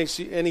eat that makes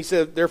you, and he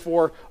said,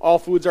 therefore, all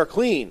foods are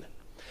clean.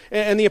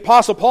 And the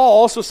Apostle Paul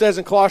also says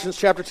in Colossians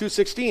chapter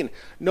 2:16,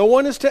 no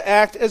one is to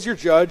act as your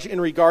judge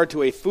in regard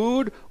to a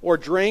food or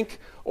drink,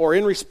 or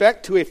in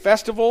respect to a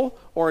festival,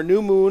 or a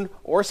new moon,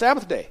 or a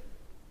Sabbath day.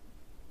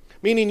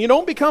 Meaning you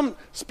don't become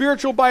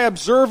spiritual by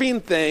observing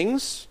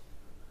things.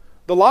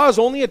 The law is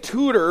only a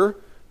tutor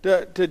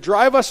to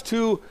drive us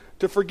to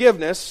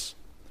forgiveness.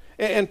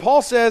 And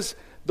Paul says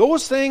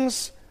those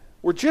things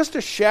were just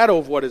a shadow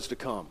of what is to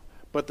come,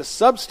 but the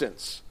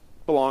substance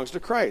belongs to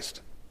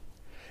Christ.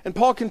 And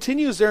Paul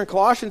continues there in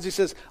Colossians. He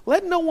says,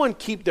 let no one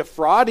keep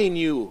defrauding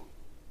you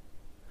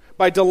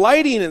by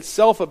delighting in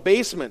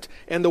self-abasement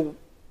and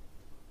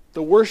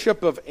the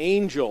worship of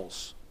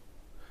angels,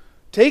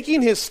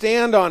 taking his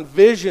stand on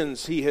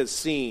visions he has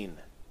seen,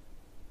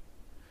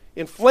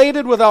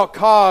 inflated without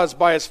cause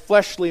by his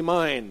fleshly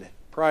mind,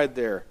 pride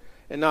there,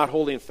 and not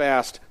holding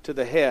fast to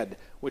the head,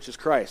 which is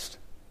Christ.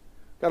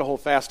 Got to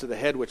hold fast to the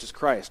head, which is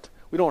Christ.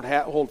 We don't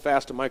hold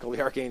fast to Michael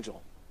the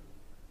archangel.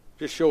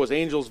 Just show us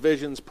angels,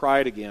 visions,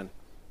 pride again.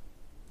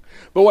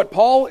 But what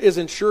Paul is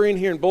ensuring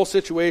here in both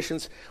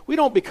situations, we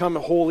don't become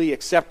holy,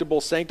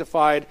 acceptable,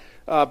 sanctified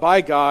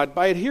by God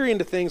by adhering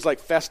to things like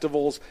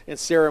festivals and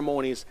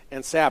ceremonies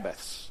and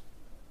Sabbaths.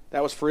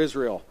 That was for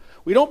Israel.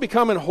 We don't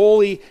become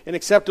holy and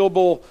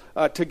acceptable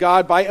to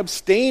God by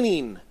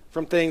abstaining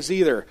from things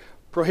either,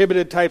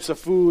 prohibited types of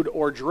food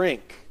or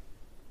drink.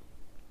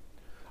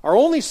 Our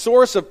only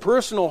source of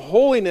personal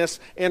holiness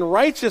and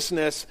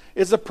righteousness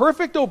is the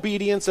perfect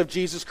obedience of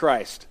Jesus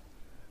Christ.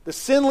 The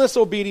sinless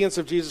obedience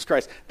of Jesus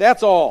Christ.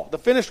 That's all. The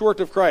finished work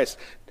of Christ.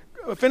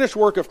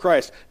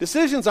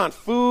 Decisions on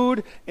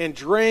food and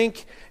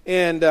drink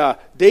and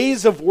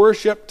days of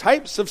worship,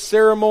 types of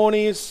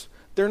ceremonies,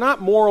 they're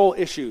not moral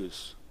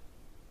issues.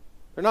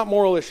 They're not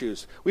moral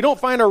issues. We don't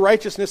find our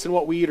righteousness in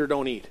what we eat or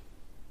don't eat.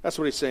 That's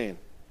what he's saying.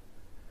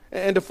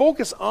 And to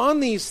focus on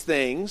these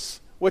things,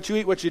 what you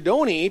eat, what you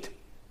don't eat,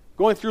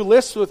 going through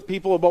lists with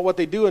people about what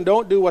they do and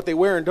don't do, what they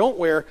wear and don't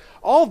wear,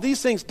 all of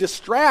these things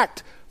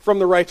distract from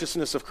the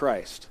righteousness of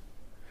Christ.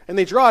 And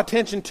they draw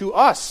attention to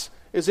us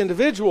as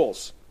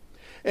individuals.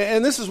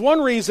 And this is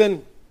one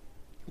reason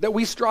that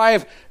we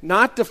strive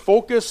not to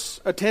focus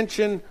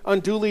attention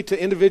unduly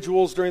to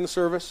individuals during the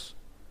service.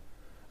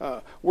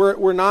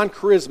 We're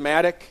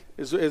non-charismatic,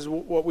 is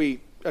what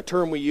a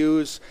term we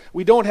use.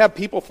 We don't have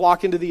people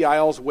flock into the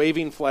aisles,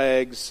 waving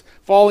flags,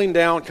 falling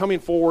down, coming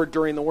forward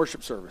during the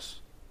worship service.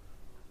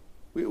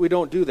 We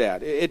don't do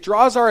that. It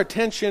draws our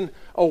attention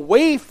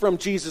away from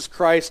Jesus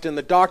Christ and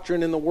the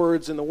doctrine and the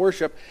words and the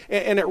worship,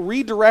 and it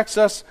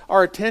redirects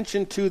our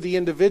attention to the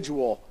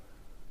individual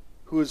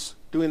who is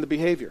doing the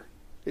behavior.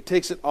 It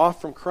takes it off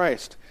from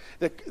Christ.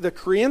 The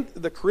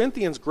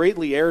Corinthians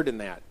greatly erred in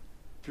that.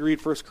 If you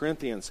read 1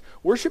 Corinthians,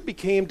 worship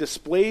became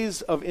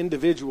displays of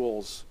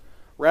individuals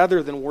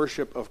rather than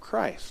worship of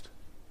Christ.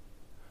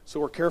 So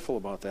we're careful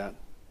about that.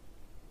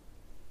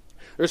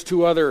 There's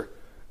two other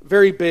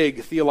very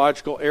big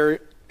theological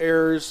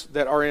errors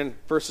that are in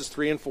verses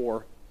 3 and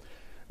 4.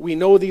 We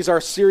know these are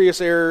serious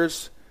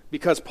errors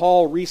because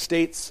Paul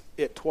restates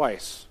it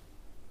twice.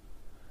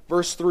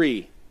 Verse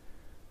 3,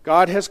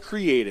 God has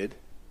created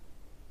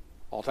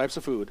all types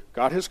of food.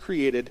 God has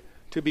created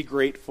to be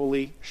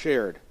gratefully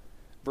shared.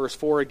 Verse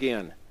 4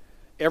 again,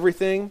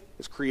 everything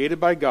is created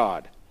by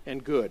God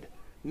and good.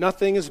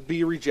 Nothing is to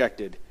be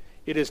rejected.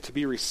 It is to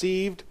be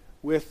received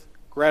with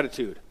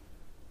gratitude.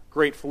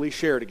 Gratefully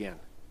shared again.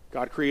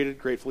 God created,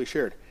 gratefully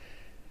shared.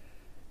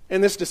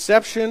 And this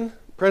deception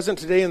present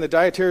today in the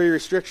dietary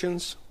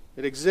restrictions,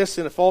 it exists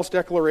in a false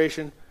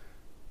declaration.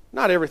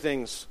 Not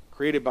everything's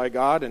created by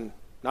God and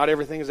not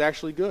everything is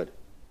actually good.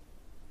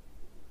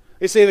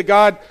 They say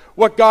that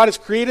what God has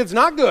created is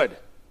not good.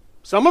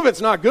 Some of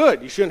it's not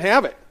good. You shouldn't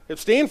have it.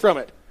 Abstain from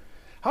it.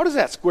 How does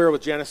that square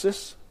with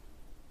Genesis?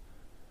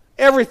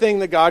 Everything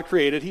that God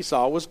created, he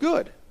saw was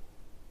good.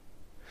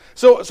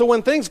 So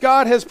when things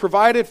God has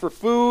provided for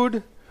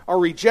food are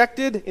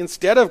rejected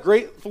instead of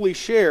gratefully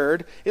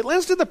shared, it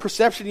lends to the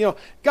perception,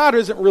 God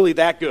isn't really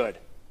that good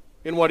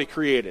in what he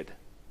created.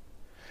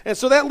 And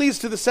so that leads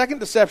to the second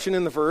deception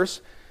in the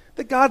verse,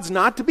 that God's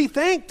not to be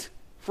thanked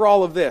for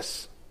all of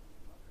this.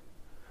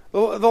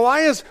 The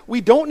lie is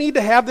we don't need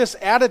to have this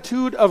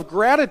attitude of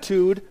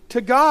gratitude to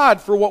God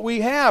for what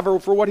we have or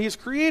for what he's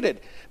created.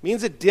 It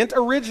means it didn't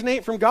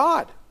originate from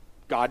God.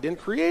 God didn't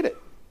create it.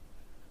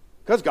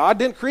 Because God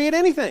didn't create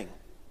anything.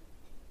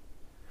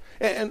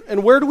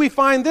 And where do we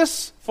find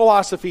this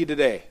philosophy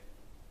today?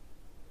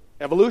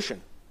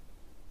 Evolution.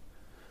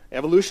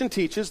 Evolution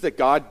teaches that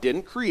God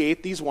didn't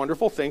create these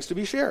wonderful things to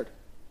be shared.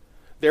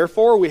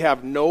 Therefore, we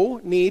have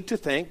no need to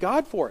thank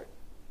God for it.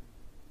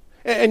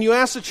 And you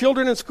ask the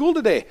children in school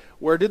today,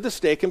 where did the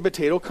steak and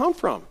potato come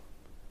from?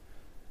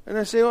 And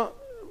I say, well,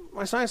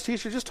 my science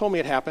teacher just told me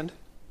it happened.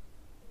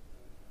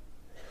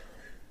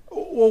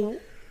 Well,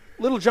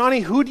 little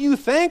Johnny, who do you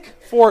thank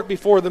for it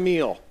before the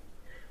meal?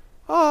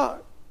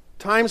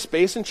 Time,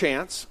 space, and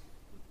chance.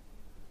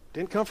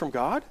 Didn't come from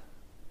God?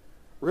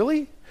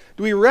 Really?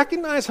 Do we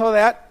recognize how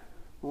that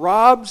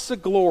robs the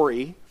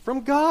glory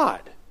from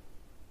God?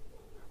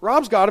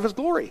 Robs God of his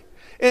glory.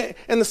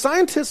 And the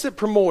scientists that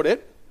promote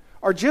it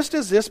are just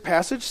as this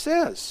passage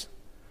says.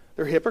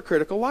 They're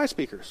hypocritical lie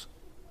speakers.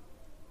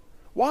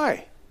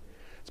 Why?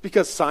 It's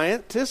because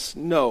scientists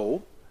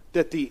know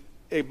that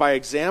by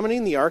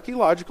examining the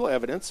archaeological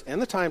evidence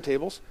and the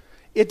timetables,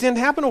 it didn't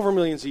happen over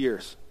millions of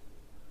years.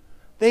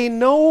 They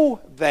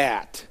know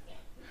that.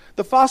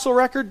 The fossil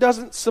record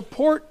doesn't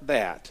support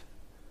that.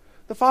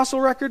 The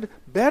fossil record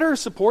better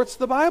supports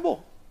the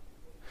Bible.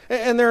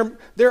 And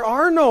there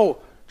are no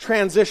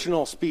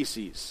transitional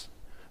species.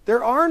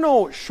 There are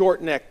no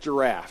short-necked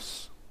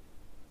giraffes.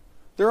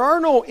 There are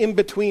no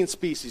in-between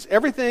species.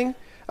 Everything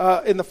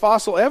in the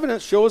fossil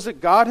evidence shows that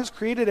God has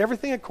created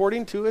everything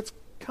according to its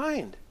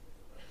kind.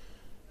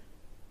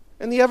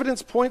 And the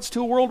evidence points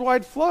to a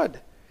worldwide flood.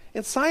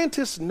 And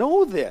scientists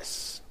know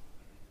this.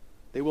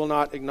 They will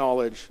not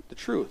acknowledge the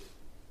truth.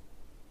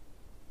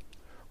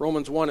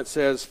 Romans 1, it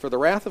says, "For the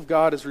wrath of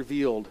God is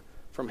revealed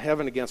from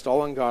heaven against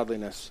all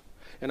ungodliness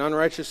and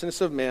unrighteousness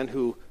of men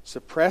who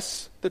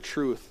suppress the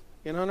truth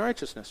in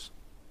unrighteousness.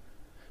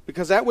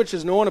 Because that which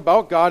is known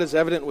about God is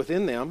evident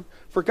within them,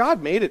 for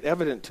God made it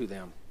evident to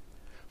them.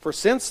 For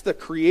since the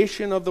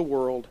creation of the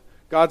world,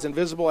 God's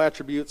invisible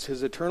attributes,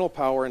 his eternal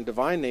power and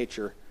divine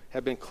nature,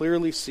 have been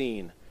clearly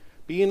seen,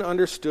 being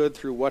understood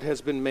through what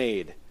has been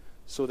made,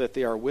 so that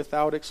they are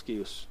without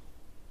excuse.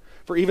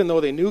 For even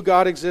though they knew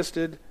God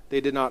existed,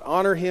 they did not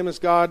honor him as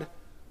God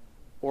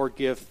or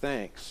give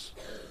thanks.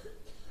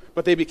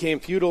 But they became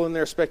futile in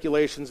their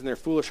speculations, and their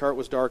foolish heart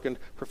was darkened.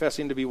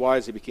 Professing to be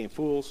wise, they became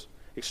fools,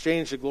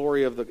 exchanged the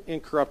glory of the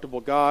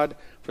incorruptible God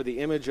for the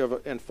image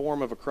and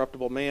form of a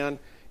corruptible man,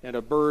 and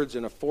of birds,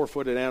 and of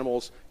four-footed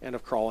animals, and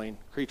of crawling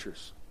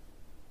creatures."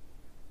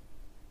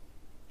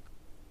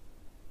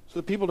 So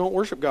the people don't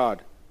worship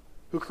God,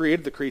 who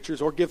created the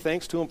creatures, or give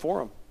thanks to him for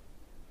them.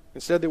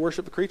 Instead, they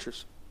worship the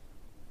creatures.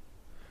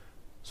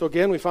 So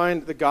again, we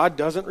find that God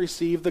doesn't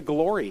receive the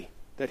glory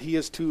that he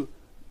is to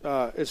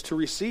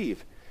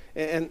receive.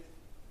 And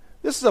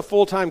this is a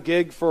full-time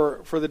gig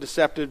for the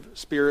deceptive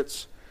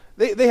spirits.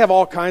 They have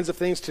all kinds of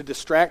things to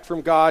distract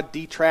from God,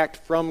 detract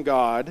from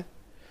God,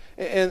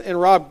 and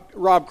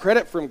rob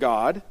credit from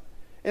God,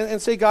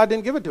 and say God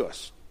didn't give it to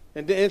us.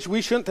 And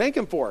we shouldn't thank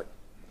him for it.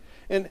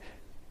 And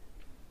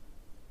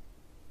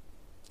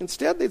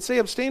instead, they'd say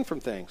abstain from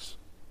things.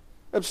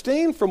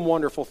 Abstain from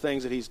wonderful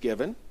things that he's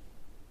given,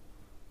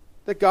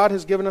 that God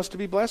has given us to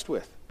be blessed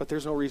with. But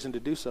there's no reason to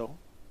do so.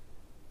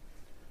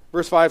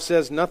 Verse 5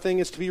 says, "Nothing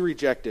is to be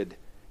rejected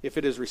if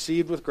it is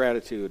received with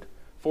gratitude,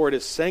 for it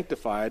is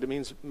sanctified," it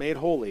means made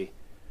holy,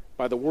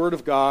 "by the word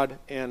of God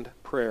and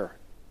prayer."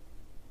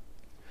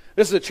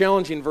 This is a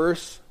challenging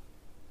verse.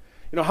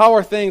 How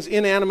are things,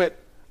 inanimate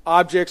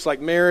objects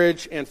like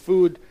marriage and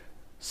food,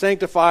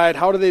 sanctified?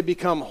 How do they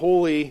become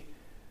holy?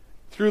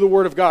 Through the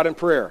word of God and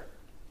prayer.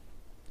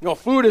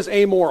 Food is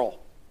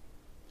amoral.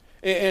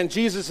 And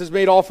Jesus has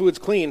made all foods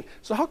clean.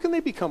 So how can they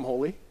become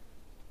holy?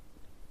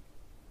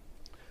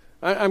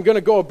 I'm going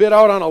to go a bit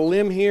out on a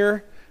limb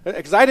here,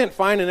 because I didn't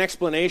find an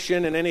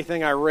explanation in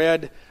anything I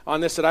read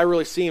on this that I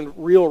really seemed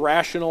real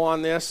rational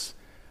on this.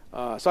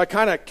 So I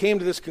kind of came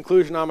to this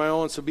conclusion on my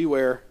own, so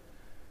beware.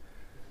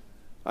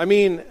 I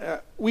mean,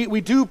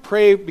 we do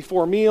pray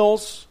before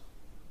meals.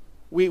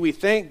 We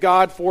thank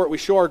God for it. We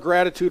show our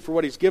gratitude for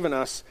what he's given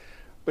us.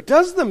 But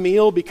does the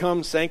meal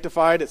become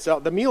sanctified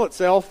itself? The meal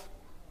itself,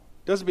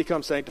 does it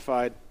become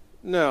sanctified?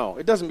 No,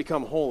 it doesn't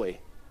become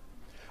holy.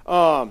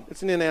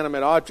 It's an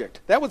inanimate object.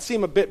 That would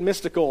seem a bit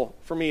mystical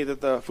for me, that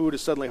the food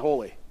is suddenly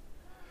holy.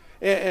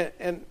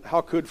 And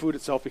how could food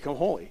itself become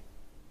holy?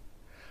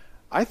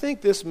 I think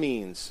this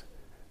means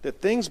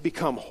that things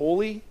become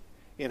holy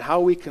in how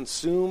we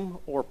consume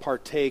or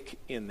partake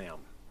in them.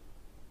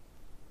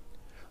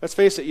 Let's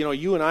face it,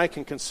 you and I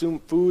can consume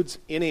foods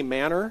in a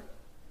manner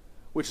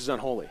which is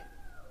unholy.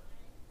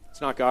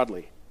 It's not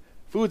godly.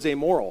 Food's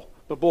amoral,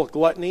 but both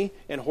gluttony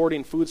and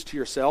hoarding foods to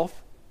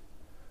yourself,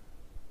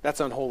 that's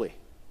unholy.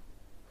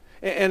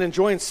 And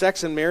enjoying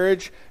sex and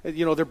marriage,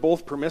 they're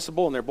both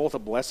permissible and they're both a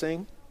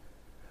blessing,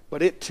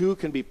 but it too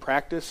can be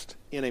practiced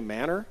in a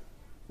manner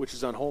which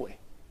is unholy.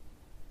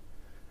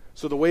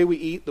 So the way we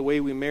eat, the way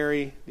we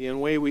marry, the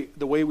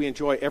way we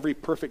enjoy every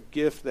perfect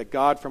gift that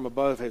God from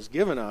above has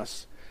given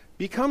us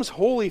becomes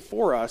holy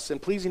for us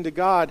and pleasing to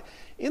God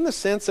in the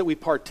sense that we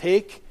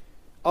partake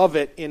of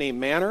it in a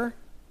manner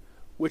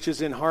which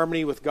is in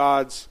harmony with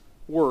God's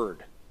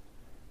word,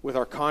 with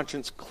our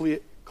conscience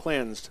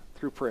cleansed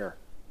through prayer.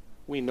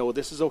 We know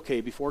this is okay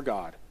before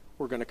God.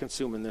 We're going to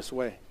consume in this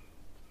way.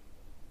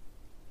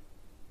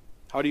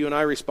 How do you and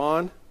I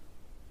respond?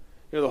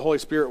 The Holy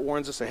Spirit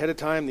warns us ahead of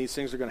time these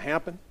things are going to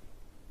happen.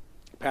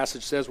 The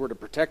passage says we're to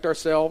protect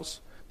ourselves,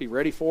 be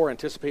ready for,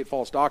 anticipate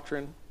false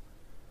doctrine.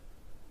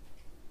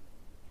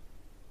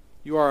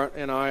 You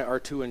and I are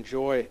to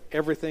enjoy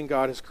everything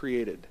God has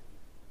created.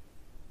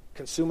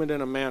 Consume it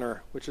in a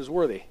manner which is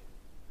worthy.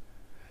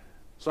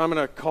 So I'm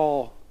going to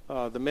call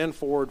the men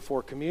forward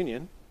for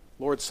communion,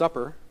 Lord's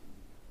Supper.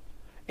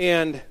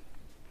 And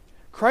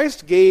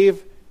Christ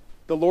gave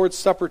the Lord's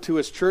Supper to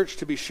his church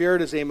to be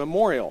shared as a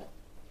memorial.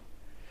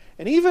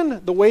 And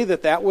even the way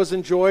that was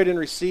enjoyed and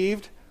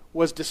received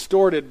was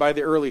distorted by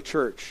the early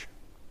church.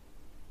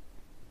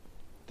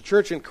 The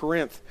church in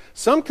Corinth.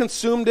 Some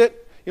consumed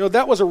it.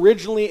 That was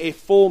originally a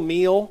full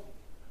meal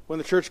when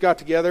the church got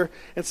together.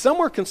 And some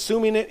were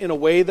consuming it in a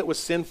way that was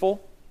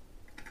sinful.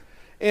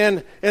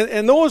 And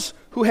those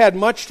who had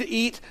much to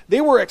eat,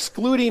 they were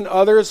excluding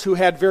others who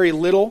had very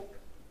little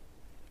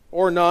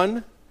or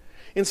none.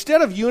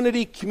 Instead of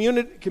unity,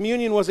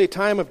 communion was a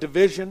time of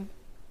division.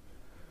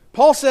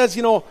 Paul says,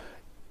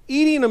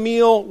 eating a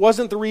meal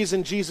wasn't the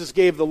reason Jesus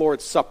gave the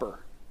Lord's Supper.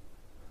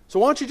 So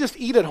why don't you just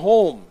eat at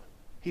home,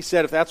 he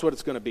said, if that's what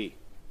it's going to be.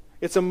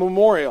 It's a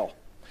memorial.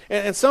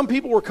 And some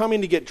people were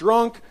coming to get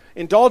drunk,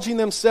 indulging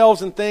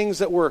themselves in things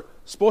that were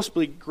supposed to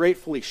be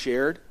gratefully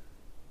shared.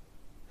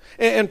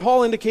 And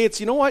Paul indicates,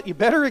 you know what? You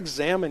better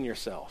examine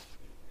yourself.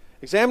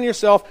 Examine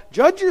yourself,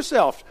 judge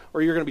yourself,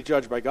 or you're going to be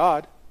judged by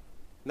God.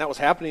 And that was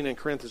happening in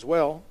Corinth as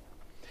well.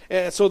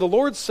 And so the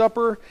Lord's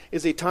Supper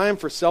is a time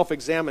for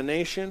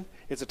self-examination.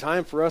 It's a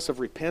time for us of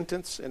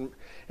repentance, and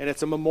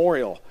it's a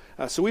memorial.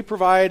 So we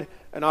provide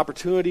an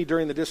opportunity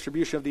during the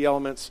distribution of the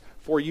elements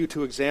for you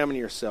to examine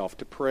yourself,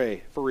 to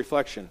pray, for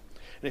reflection.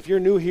 And if you're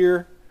new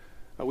here,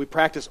 we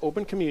practice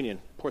open communion,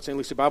 Port St.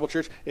 Lucie Bible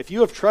Church. If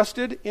you have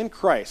trusted in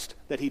Christ,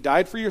 that he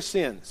died for your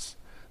sins,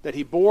 that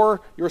he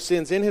bore your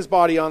sins in his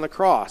body on the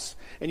cross,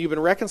 and you've been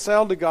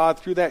reconciled to God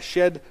through that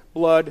shed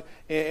blood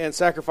and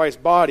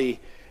sacrificed body,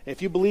 and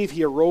if you believe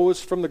he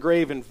arose from the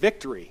grave in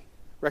victory,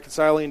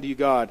 reconciling to you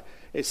God,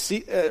 he's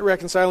seated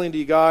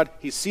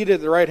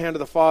at the right hand of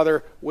the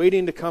Father,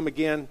 waiting to come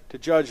again to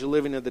judge the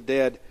living and the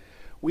dead,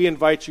 we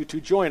invite you to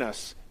join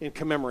us in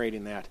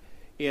commemorating that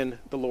in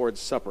the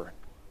Lord's Supper.